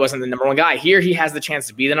 he wasn't the number one guy. Here he has the chance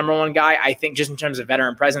to be the number one guy. I think just in terms of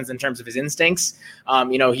veteran presence, in terms of his instincts,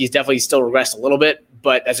 he's definitely still regressed a little bit,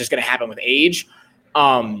 but that's just going to happen with age.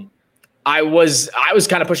 I was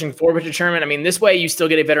kind of pushing for Richard Sherman. I mean, this way you still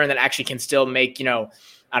get a veteran that actually can still make, I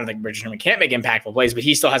don't think Richard Sherman can't make impactful plays, but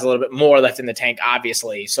he still has a little bit more left in the tank,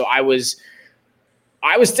 obviously. So I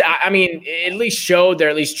mean, it at least showed they're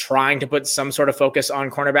at least trying to put some sort of focus on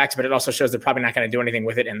cornerbacks, but it also shows they're probably not going to do anything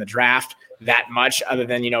with it in the draft that much other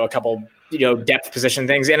than, a couple, depth position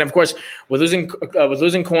things. And of course, with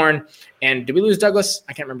losing Corn, and did we lose Douglas?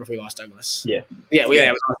 I can't remember if we lost Douglas. Yeah, we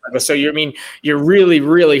lost Douglas. So you're really,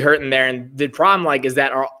 really hurting there. And the problem is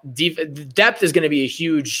that our depth is going to be a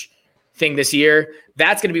huge thing this year.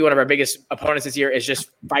 That's going to be one of our biggest opponents this year is just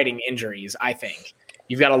fighting injuries, I think.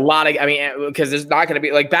 You've got a lot of, because there's not going to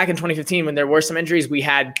be like back in 2015 when there were some injuries, we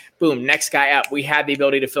had boom, next guy up. We had the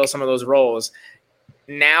ability to fill some of those roles.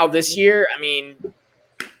 Now this year,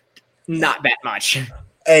 not that much.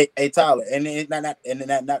 Hey, Tyler, and it's not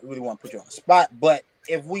really want to put you on the spot, but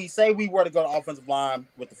if we say we were to go to offensive line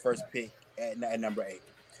with the first pick at number 8,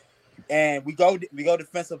 and we go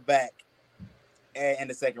defensive back in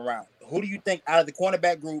the second round, who do you think out of the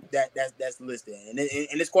cornerback group that's listed? And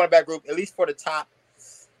in this cornerback group, at least for the top,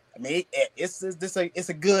 I mean, it's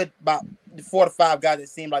a good about 4 to 5 guys that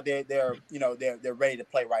seem like they're ready to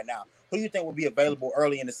play right now. Who do you think will be available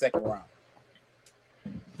early in the second round?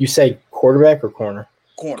 You say quarterback or corner?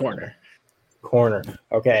 Corner.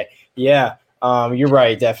 Okay. Yeah. You're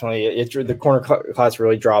right. Definitely. The corner class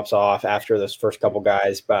really drops off after those first couple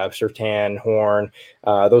guys, Surtain, Horn.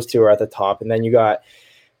 Those two are at the top. And then you got,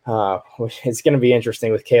 it's going to be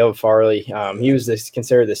interesting with Caleb Farley. He was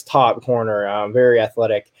considered this top corner, very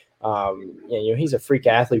athletic. He's a freak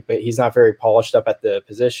athlete, but he's not very polished up at the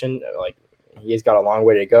position. Like, he's got a long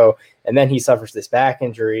way to go. And then he suffers this back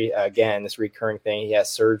injury again, this recurring thing. He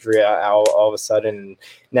has surgery all of a sudden. And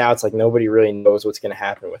now it's like nobody really knows what's going to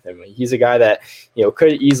happen with him. He's a guy that,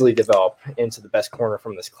 could easily develop into the best corner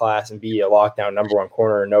from this class and be a lockdown number 1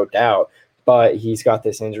 corner, no doubt. But he's got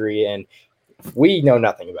this injury, and we know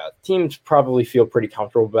nothing about it. Teams probably feel pretty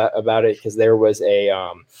comfortable about it because there was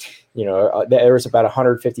there was about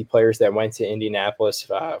 150 players that went to Indianapolis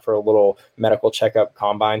for a little medical checkup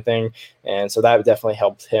combine thing. And so that definitely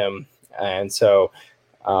helped him. And so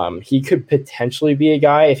he could potentially be a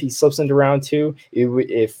guy if he slips into round 2.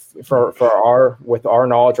 With our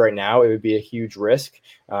knowledge right now, it would be a huge risk.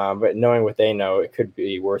 But knowing what they know, it could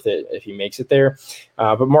be worth it if he makes it there.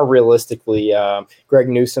 But more realistically, Greg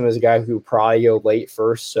Newsome is a guy who probably go late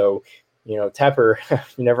first. So, Tepper,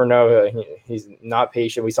 you never know. He's not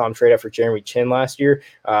patient. We saw him trade up for Jeremy Chin last year.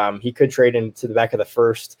 He could trade into the back of the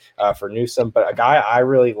first for Newsome. But a guy I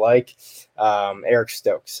really like, Eric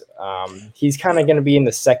Stokes. He's kind of going to be in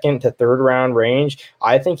the 2nd to 3rd round range.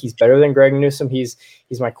 I think he's better than Greg Newsome. He's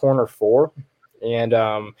my corner 4.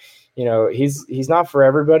 And, he's not for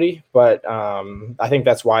everybody, but I think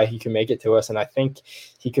that's why he can make it to us. And I think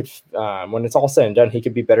he could, when it's all said and done, he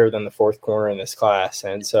could be better than the 4th corner in this class.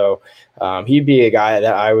 And so he'd be a guy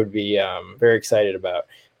that I would be very excited about.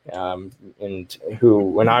 And who,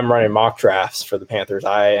 when I'm running mock drafts for the Panthers,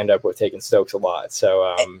 I end up with taking Stokes a lot.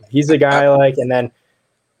 So he's a guy I like. And then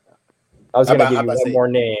I was going to give you one more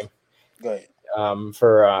name. Go ahead.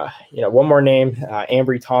 One more name,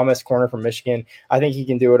 Ambry Thomas, corner from Michigan. I think he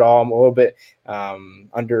can do it all. I'm a little bit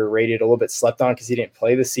underrated, a little bit slept on because he didn't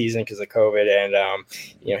play this season because of COVID. And,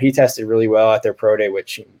 he tested really well at their pro day,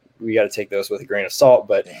 which we got to take those with a grain of salt,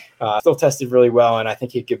 but still tested really well. And I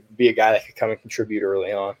think he could be a guy that could come and contribute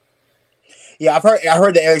early on. Yeah, I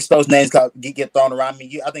heard the Eric Stokes names get thrown around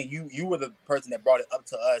me. I think you were the person that brought it up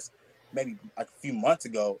to us maybe a few months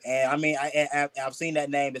ago, and I mean, I've seen that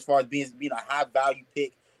name as far as being a high value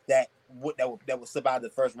pick that would slip out of the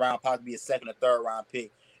first round, possibly a 2nd or 3rd round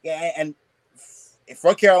pick. Yeah, and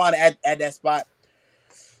for Carolina at that spot,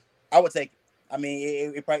 I would take it. I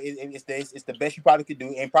mean, it's the best you probably could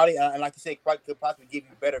do, and probably, and like you said, probably could possibly give you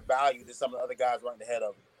better value than some of the other guys running ahead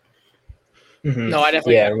of him. Mm-hmm. No, I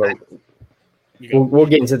definitely. We'll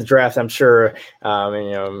get into the draft, I'm sure,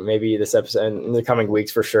 and maybe this episode in the coming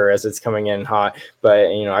weeks for sure as it's coming in hot. But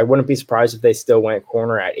I wouldn't be surprised if they still went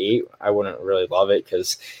corner at 8. I wouldn't really love it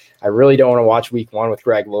because I really don't want to watch week 1 with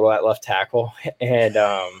Greg Little at left tackle. And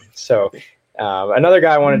another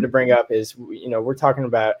guy I wanted to bring up is we're talking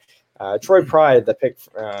about Troy Pride, the pick,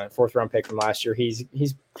 4th round pick from last year. He's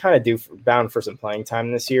kind of bound for some playing time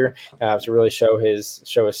this year to really show his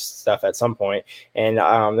stuff at some point. And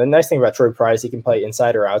the nice thing about Troy Pride is he can play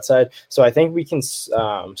inside or outside. So I think we can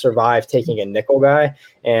survive taking a nickel guy.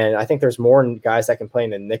 And I think there's more guys that can play in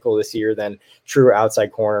the nickel this year than true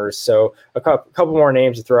outside corners. So a couple more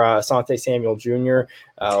names to throw out: Asante Samuel Jr.,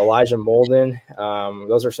 Elijah Molden.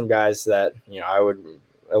 Those are some guys that I would,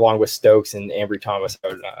 along with Stokes and Ambry Thomas, I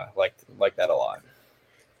would like that a lot.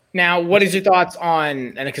 Now, what is your thoughts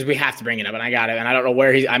on, and because we have to bring it up, and I got it, and I don't know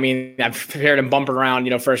where I've heard him bumping around,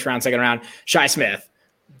 first round, second round, Shi Smith.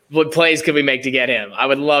 What plays could we make to get him? I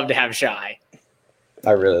would love to have Shi. I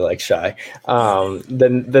really like Shi.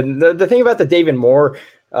 The thing about the David Moore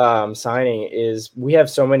signing is we have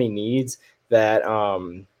so many needs that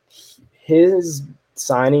his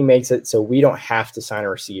signing makes it so we don't have to sign a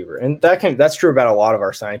receiver. And that's true about a lot of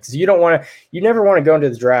our signings, because you never want to go into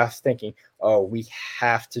the draft thinking, oh, we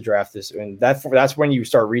have to draft this. And that's when you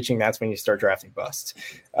start reaching, that's when you start drafting busts.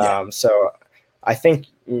 Yeah. So I think,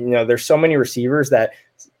 there's so many receivers that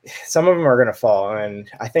some of them are going to fall. And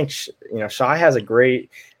I think, Shi has a great,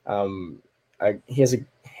 he has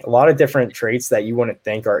a lot of different traits that you wouldn't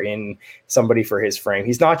think are in somebody for his frame.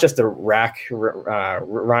 He's not just a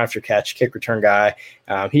run after catch, kick return guy.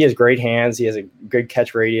 He has great hands. He has a good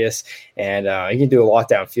catch radius, and he can do a lot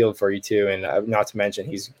downfield for you too. And not to mention,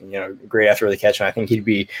 he's great after the catch. And I think he'd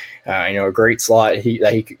be a great slot. He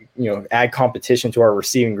could add competition to our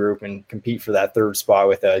receiving group and compete for that third spot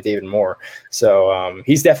with David Moore. So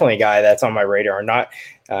he's definitely a guy that's on my radar.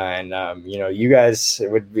 You guys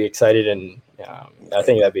would be excited, and I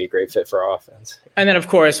think that'd be a great fit for our offense. And then, of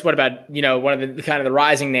course, what about one of the kind of the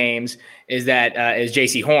rising names is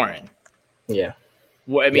J.C. Horn. Yeah.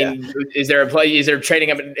 Well, I mean, is there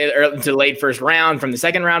trading up into late first round from the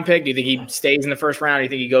second round pick? Do you think he stays in the first round? Do you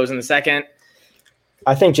think he goes in the second?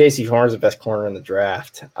 I think J.C. Horn is the best corner in the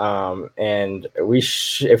draft. And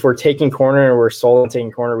if we're taking corner and we're sold on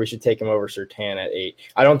taking corner, we should take him over Surtain at 8.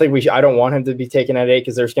 I don't want him to be taken at 8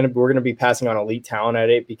 because we're going to be passing on elite talent at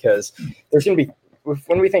 8 because there's going to be,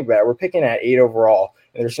 when we think about it, we're picking at 8 overall.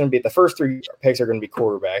 And there's going to be the first 3 picks are going to be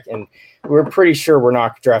quarterback. And we're pretty sure we're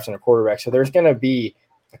not drafting a quarterback. So there's going to be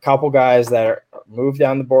a couple guys that are moved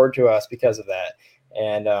down the board to us because of that.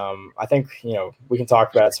 And I think, we can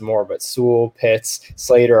talk about it some more, but Sewell, Pitts,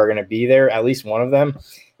 Slater are going to be there, at least one of them.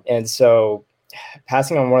 And so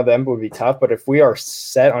passing on one of them would be tough. But if we are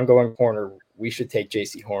set on going corner, we should take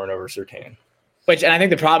J.C. Horn over Surtain. And I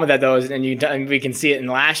think the problem with that, though, is, and we can see it in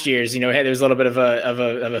last year's, there's a little bit of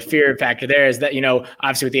a fear factor there is that,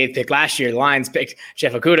 obviously with the 8th pick last year, the Lions picked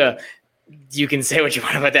Jeff Okudah. You can say what you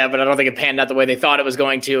want about that, but I don't think it panned out the way they thought it was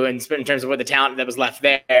going to, and in terms of what the talent that was left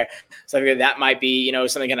there. So I think that might be,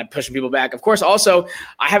 something kind of pushing people back. Of course, also,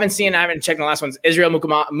 I haven't checked the last ones. Israel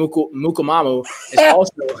Mukumamu is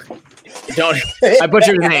also, I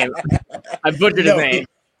butchered his name. His name.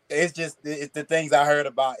 It's just the things I heard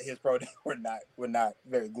about his pro day were not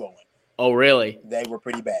very glowing. Oh, really? They were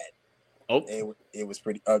pretty bad. Oh, it was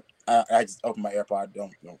pretty. I just opened my AirPod.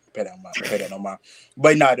 Don't pay that no mind.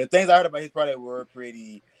 But no, the things I heard about his product were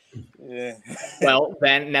pretty. Well,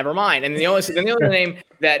 then never mind. And the only name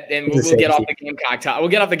that, and we'll get off the Gamecock talk. We'll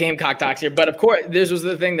get off the Gamecock talks here. But of course, this was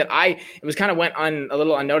the thing that it was kind of went on a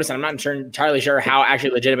little unnoticed, and I'm not entirely sure how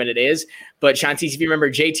actually legitimate it is. But Shantice, if you remember,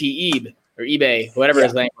 JT Ebe or eBay, whatever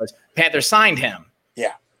his name was, Panthers signed him.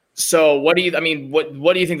 Yeah. So what do you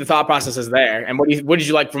think the thought process is there? And what did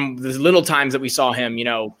you like from the little times that we saw him,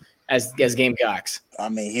 as Gamecocks? I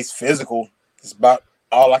mean, he's physical. It's about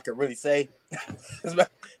all I could really say. It's about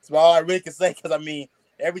all I really can say because, I mean,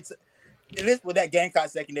 with that Gamecock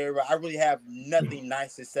secondary, I really have nothing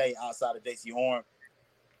nice to say outside of J.C. Horn.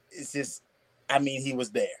 It's just, I mean, he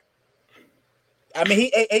was there. I mean,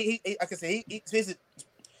 he like I said, he's a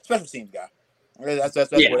special teams guy.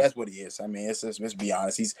 That's what he is. I mean, let's be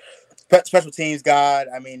honest. He's special teams guy.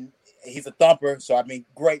 I mean, he's a thumper. So, I mean,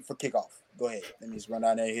 great for kickoff. Go ahead. Let me just run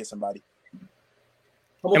down there and hit somebody.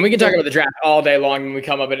 And we can talk about the draft all day long when we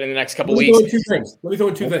come up in the next couple weeks. Let me throw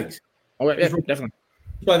in two things. Okay, yeah, definitely.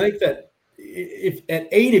 So I think that if at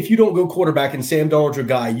 8, if you don't go quarterback and Sam Darnold's your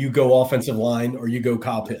guy, you go offensive line or you go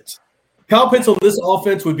Kyle Pitts. Kyle Pitts on this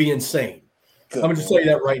offense would be insane. I'm going to tell you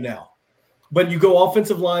that right now. But you go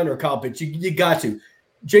offensive line or Kyle Pitts. You got to.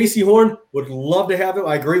 J.C. Horn, would love to have him.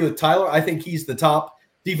 I agree with Tyler. I think he's the top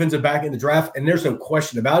defensive back in the draft, and there's no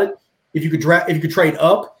question about it. If you could trade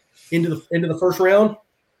up into the first round,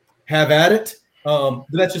 have at it. But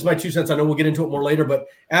that's just my 2 cents. I know we'll get into it more later. But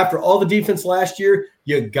after all the defense last year,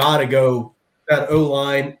 you got to go that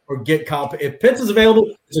O-line or get Kyle. If Pitts is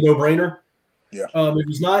available, it's a no-brainer. Yeah. If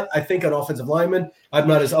he's not, I think an offensive lineman. I'm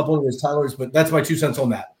not as up on it as Tyler's, but that's my 2 cents on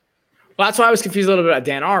that. Well, that's why I was confused a little bit about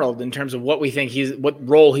Dan Arnold in terms of what we think what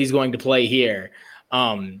role he's going to play here.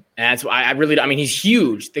 And that's why he's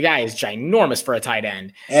huge. The guy is ginormous for a tight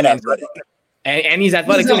end. And athletic. And he's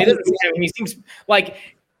athletic. He seems like,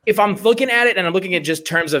 if I'm looking at it and I'm looking at just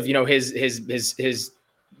terms of, his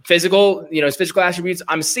physical, his physical attributes,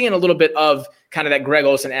 I'm seeing a little bit of kind of that Greg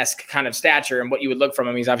Olsen-esque kind of stature and what you would look from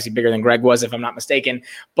him. He's obviously bigger than Greg was, if I'm not mistaken,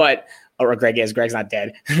 or Greg is. Greg's not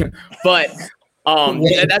dead, but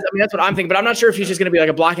that's what I'm thinking. But I'm not sure if he's just going to be like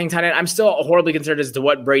a blocking tight end. I'm still horribly concerned as to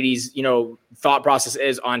what Brady's, thought process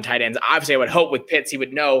is on tight ends. Obviously, I would hope with Pitts, he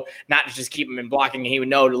would know not to just keep him in blocking. He would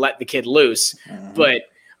know to let the kid loose. Mm-hmm. But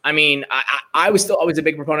I mean, I was still always a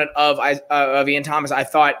big proponent of Ian Thomas. I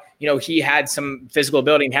thought, he had some physical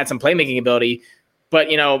ability and had some playmaking ability, but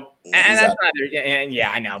and that's not. And yeah,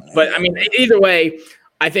 I know. But I mean, either way,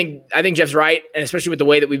 I think Jeff's right, and especially with the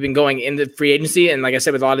way that we've been going in the free agency, and like I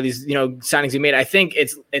said, with a lot of these signings we made, I think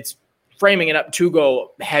it's framing it up to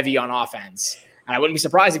go heavy on offense. And I wouldn't be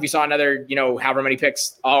surprised if you saw another, however many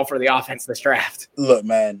picks all for the offense this draft. Look,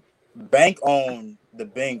 man, bank on the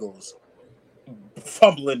Bengals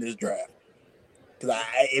fumbling this draft. Because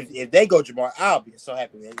if they go Jamar, I'll be so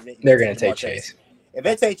happy. They're going to take Chase. If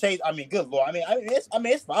they take Chase, I mean, good Lord. I mean, it's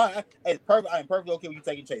fine. It's perfect. I'm perfectly okay with you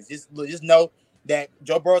taking Chase. Just know that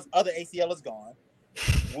Joe Burrow's other ACL is gone.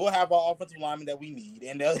 We'll have our offensive lineman that we need,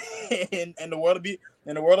 and the world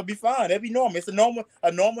will be fine. It'll be normal. It's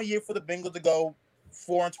a normal year for the Bengals to go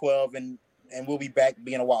 4-12, and we'll be back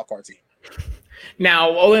being a wild card team. Now,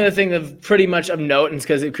 only other thing of pretty much of note, and it's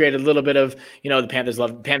because it created a little bit of, the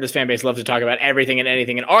Panthers fan base loves to talk about everything and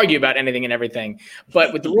anything and argue about anything and everything.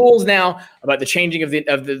 But with the rules now about the changing of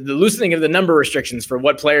the loosening of the number restrictions for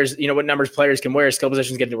what players, what numbers players can wear, skill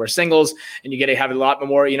positions get to wear singles, and you get to have a lot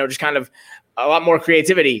more, just kind of a lot more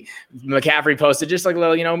creativity. McCaffrey posted just like a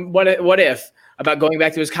little, what if about going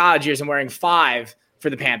back to his college years and wearing 5 for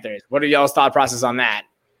the Panthers. What are y'all's thought process on that?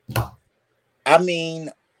 I mean,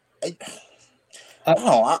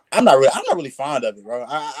 I'm not really fond of it, bro.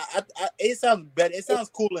 It sounds better. It sounds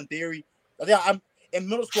cool in theory. I'm in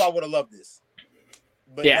middle school. I would have loved this,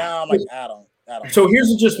 but now I'm like, I don't. So here's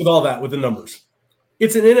the gist with all that with the numbers.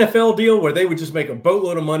 It's an NFL deal where they would just make a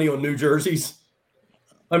boatload of money on new jerseys.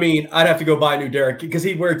 I mean, I'd have to go buy a new Derek because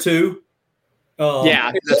he'd wear 2. That's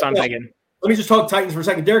what I'm thinking. Let me just talk Titans for a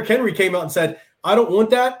second. Derrick Henry came out and said, "I don't want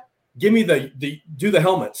that. Give me do the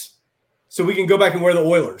helmets, so we can go back and wear the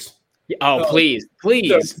Oilers." Oh, please.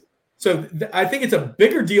 So I think it's a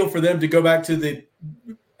bigger deal for them to go back to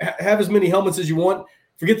have as many helmets as you want.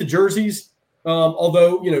 Forget the jerseys.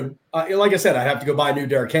 Although, like I said, I'd have to go buy a new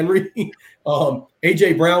Derrick Henry.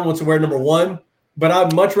 A.J. Brown wants to wear number 1, but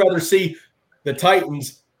I'd much rather see the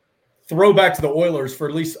Titans throw back to the Oilers for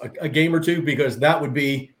at least a game or 2 because that would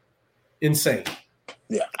be insane.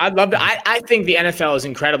 Yeah, I'd love to. I think the NFL is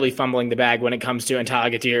incredibly fumbling the bag when it comes to, and Tyler,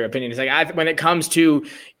 get to your opinion. It's like when it comes to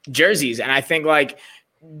jerseys, and I think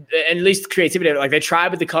at least creativity, like they tried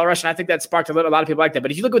with the color rush, and I think that sparked a lot of people like that.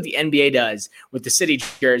 But if you look at what the NBA does with the city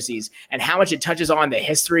jerseys and how much it touches on the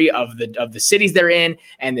history of the cities they're in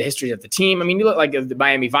and the history of the team. I mean, you look like the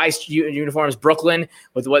Miami Vice uniforms, Brooklyn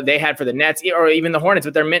with what they had for the Nets, or even the Hornets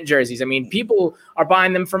with their mint jerseys. I mean, people are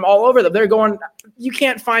buying them from all over. They're going, you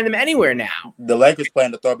can't find them anywhere now. The Lakers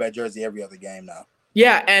playing the throwback jersey every other game now.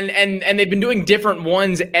 Yeah, and they've been doing different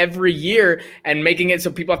ones every year and making it so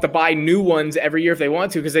people have to buy new ones every year if they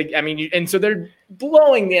want to, because so they're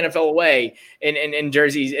blowing the NFL away in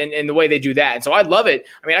jerseys and the way they do that. And so I love it.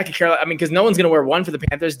 I mean, I could care. I mean, because no one's gonna wear 1 for the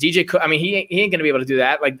Panthers. DJ, he ain't gonna be able to do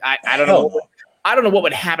that. Like I don't know. I don't know what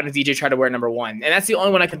would happen if DJ tried to wear number 1, and that's the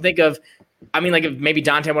only one I can think of. I mean, like if maybe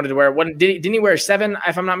Dante wanted to wear 1, didn't he wear 7?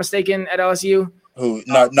 If I'm not mistaken, at LSU. Who?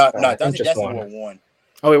 No. That's just 1.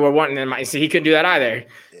 Oh, we were 1, and then so he couldn't do that either.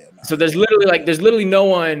 Yeah, so there's literally no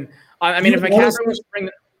one. I mean, if McCaffrey was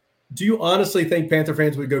bring, do you honestly think Panther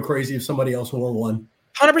fans would go crazy if somebody else wore 1?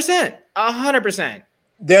 100%.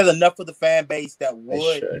 There's enough of the fan base that would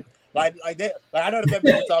like that. Like I know the fan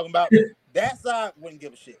base you're talking about. That side wouldn't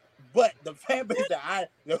give a shit, but the fan base that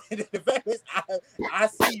I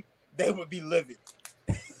see, they would be livid.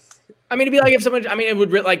 I mean, it'd be like if someone, it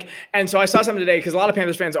would and so I saw something today because a lot of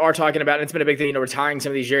Panthers fans are talking about, and it's been a big thing, retiring some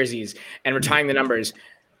of these jerseys and retiring the numbers.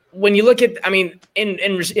 When you look at,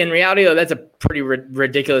 in reality, though, that's a pretty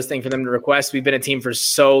ridiculous thing for them to request. We've been a team for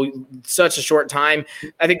such a short time.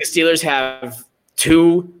 I think the Steelers have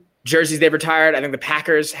 2 jerseys they've retired. I think the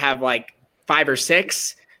Packers have 5 or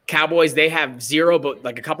 6. Cowboys, they have 0, but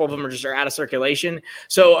a couple of them are out of circulation.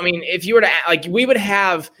 So, I mean, if you were to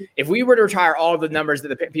if we were to retire all of the numbers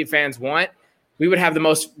that the fans want, we would have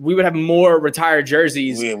more retired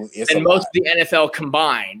jerseys than most of the NFL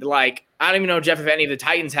combined. I don't even know, Jeff, if any of the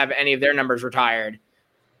Titans have any of their numbers retired.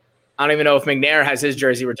 I don't even know if McNair has his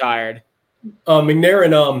jersey retired. McNair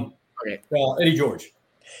and Eddie George.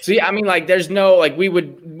 So, yeah, I mean, there's no, it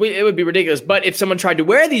would be ridiculous. But if someone tried to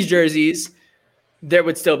wear these jerseys, there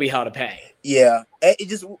would still be hell to pay. Yeah, it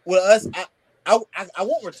just with us, I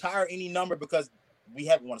won't retire any number because we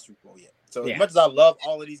haven't won a Super Bowl yet. So as much as I love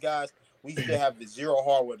all of these guys, we still have the 0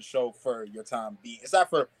 hardware to show for your time being.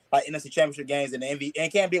 Aside for NFC Championship games and the MVP,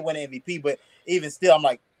 and can't be a winning MVP, but even still, I'm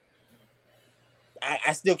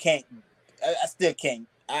I still can't.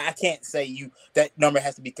 I can't say that number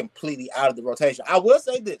has to be completely out of the rotation. I will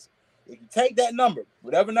say this: if you take that number,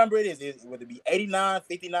 whatever number it is, whether it be 89,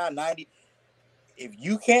 59, 90. If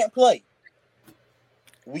you can't play,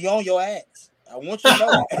 we on your ass. I want you to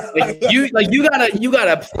know that. you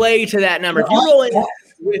gotta play to that number. If you're rolling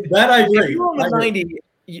with that, I agree. If you're rolling with 90,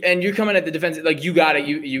 and you're coming at the defense, like you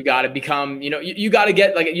gotta become, you gotta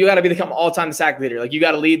get, like, you gotta become all-time sack leader. Like, you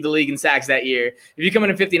gotta lead the league in sacks that year. If you come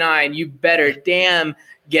in at 59, you better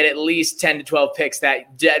get at least 10 to 12 picks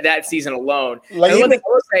that season alone. Like, and one thing I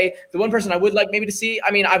will say, the one person I would like maybe to see,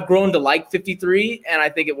 I mean, I've grown to like 53, and I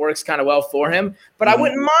think it works kind of well for him, but I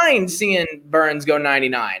wouldn't mind seeing Burns go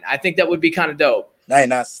 99. I think that would be kind of dope.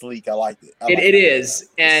 Not sleek. I liked it. It is.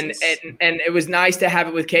 And it was nice to have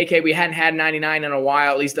it with KK. We hadn't had 99 in a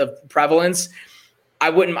while, at least of prevalence.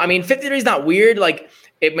 53 is not weird. Like,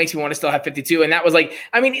 it makes me want to still have 52. And that was like,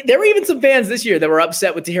 I mean, there were even some fans this year that were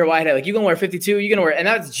upset with Tahir Whitehead. Like, you going to wear 52? You going to wear, and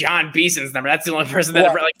that's John Beeson's number. That's the only person that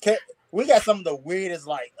ever, like, we got some of the weirdest,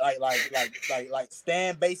 like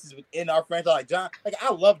stand bases within our franchise. Like John, like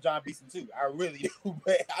I love John Beeson too. I really do,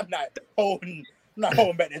 but I'm not holding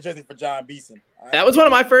back that jersey for John Beeson. Right? That was one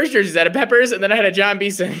of my first jerseys. I had a Peppers, and then I had a John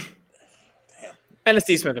Beeson. Damn. And a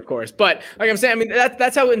Steve Smith, of course. But like I'm saying, I mean,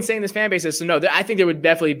 that's how insane this fan base is. So no, I think there would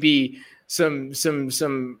definitely be some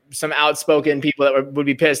outspoken people that would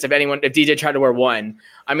be pissed if DJ tried to wear one.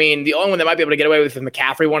 I mean, the only one that might be able to get away with if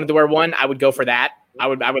McCaffrey wanted to wear one, I would go for that. I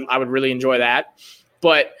would really enjoy that.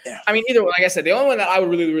 But I mean, either way, like I said, the only one that I would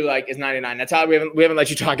really, really like is 99. That's how we haven't let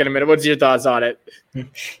you talk in a minute. What's your thoughts on it?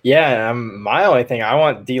 Yeah, my only thing, I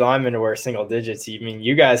want D linemen to wear single digits. I mean,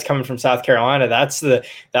 you guys coming from South Carolina, that's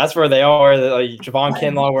where they all are. Like Javon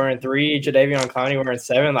Kinlaw wearing 3, Jadeveon Clowney wearing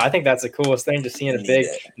 7. I think that's the coolest thing, just seeing a big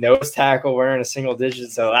nose tackle wearing a single digit.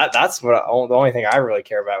 So that's the only thing I really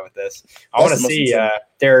care about with this. I want to see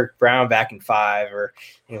Derek Brown back in 5 or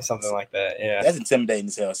something like that. Yeah, that's intimidating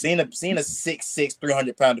as hell. Seeing a 6'6",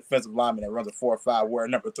 300-pound defensive lineman that runs a 4.5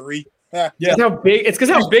 wearing number 3. Yeah, it's because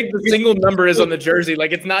how big the single number is on the jersey.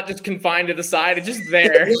 Like, it's not just confined to the side; it's just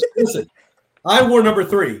there. Listen, I wore number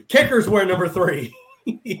 3. Kickers wear number 3.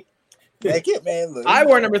 Man, look. I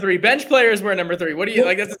wore number 3. Bench players wear number 3. What do you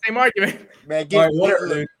like? That's the same argument. Man,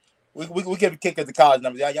 we give kickers the college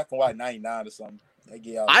numbers. Y'all can wear 99 or something.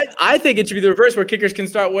 I think it should be the reverse, where kickers can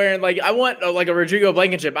start wearing, like, I want like a Rodrigo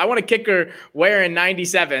Blankenship. I want a kicker wearing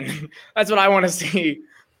 97. That's what I want to see.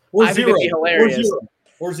 Or I 0. think it'd be hilarious.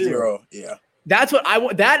 Or 0. Yeah. That's what I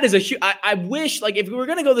want. That is a huge. I wish, like, if we were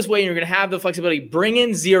going to go this way and you're going to have the flexibility, bring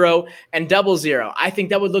in 0 and double 0. I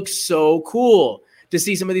think that would look so cool to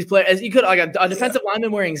see some of these players. You could, like, a defensive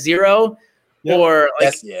lineman wearing 0, or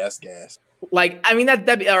like, that's gas. Like, I mean,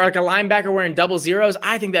 that'd be, or like a linebacker wearing double 0s.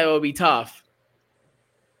 I think that would be tough.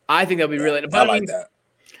 I think that would be really. I like that.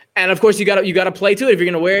 And of course, you got to play too. If you're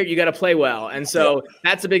going to wear it, you got to play well. And so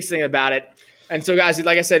that's the big thing about it. And so, guys,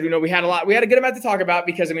 like I said, we had a good amount to talk about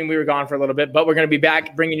because, I mean, we were gone for a little bit, but we're going to be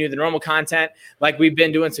back bringing you the normal content like we've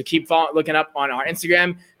been doing. So keep looking up on our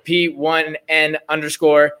Instagram,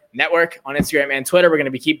 P1N_network on Instagram and Twitter. We're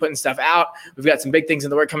going to keep putting stuff out. We've got some big things in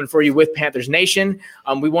the work coming for you with Panthers Nation.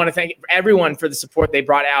 We want to thank everyone for the support they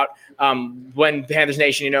brought out when Panthers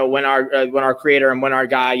Nation, when our creator and when our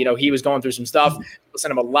guy, he was going through some stuff. We sent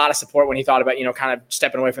him a lot of support when he thought about, kind of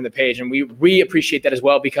stepping away from the page. And we appreciate that as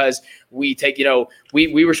well, because we take,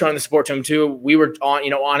 we were showing the support to him too. We were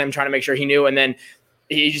on him, trying to make sure he knew. And then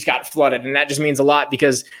he just got flooded. And that just means a lot,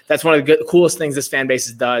 because that's one of the coolest things this fan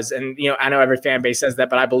base does. And, I know every fan base says that,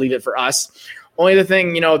 but I believe it for us. Only the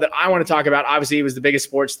thing, that I want to talk about, obviously, it was the biggest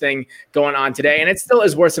sports thing going on today. And it still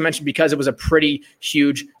is worth to mention because it was a pretty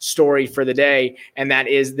huge story for the day. And that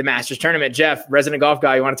is the Masters tournament. Jeff, resident golf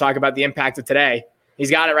guy, you want to talk about the impact of today?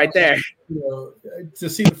 He's got it right there. To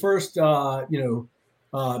see the first,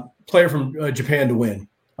 player from Japan to win,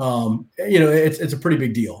 it's a pretty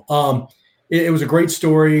big deal. It was a great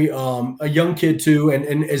story. A young kid too,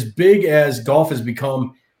 and as big as golf has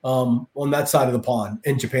become on that side of the pond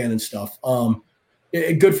in Japan and stuff.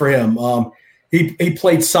 Good for him. He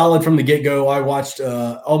played solid from the get-go. I watched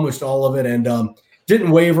almost all of it and didn't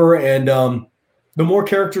waver. And the more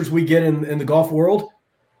characters we get in the golf world,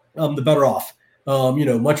 the better off.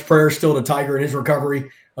 Much prayer still to Tiger and his recovery.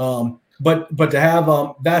 But to have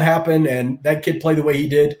that happen and that kid play the way he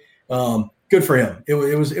did, good for him. It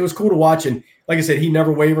was cool to watch. And like I said, he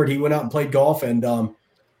never wavered. He went out and played golf and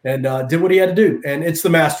did what he had to do. And it's the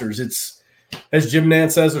Masters. It's, as Jim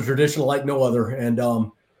Nantz says, a tradition like no other. And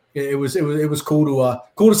it was cool to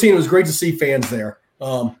see. And it was great to see fans there.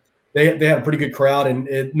 They had a pretty good crowd,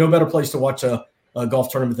 and no better place to watch a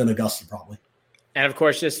golf tournament than Augusta, probably. And of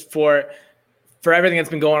course, just for everything that's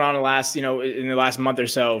been going on in the last month or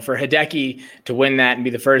so, for Hideki to win that and be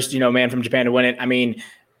the first, man from Japan to win it. I mean,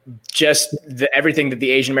 just everything that the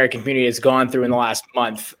Asian American community has gone through in the last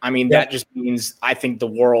month. I mean, that just means, I think, the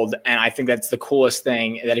world. And I think that's the coolest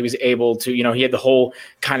thing, that he was able to, he had the whole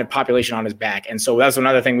kind of population on his back. And so that's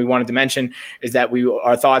another thing we wanted to mention, is that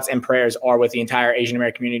our thoughts and prayers are with the entire Asian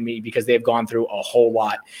American community, because they've gone through a whole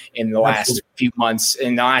lot in the last few months,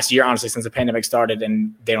 in the last year, honestly, since the pandemic started,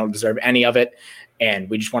 and they don't deserve any of it. And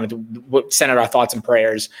we just wanted to send out our thoughts and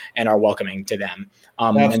prayers and our welcoming to them.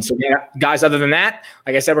 And so, guys, other than that,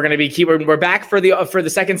 like I said, we're going to we're back for the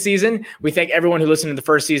second season. We thank everyone who listened to the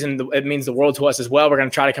first season. It means the world to us as well. We're going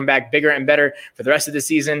to try to come back bigger and better for the rest of the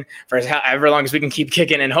season, for however long as we can keep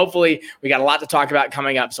kicking. And hopefully we got a lot to talk about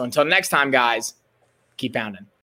coming up. So until next time, guys, keep pounding.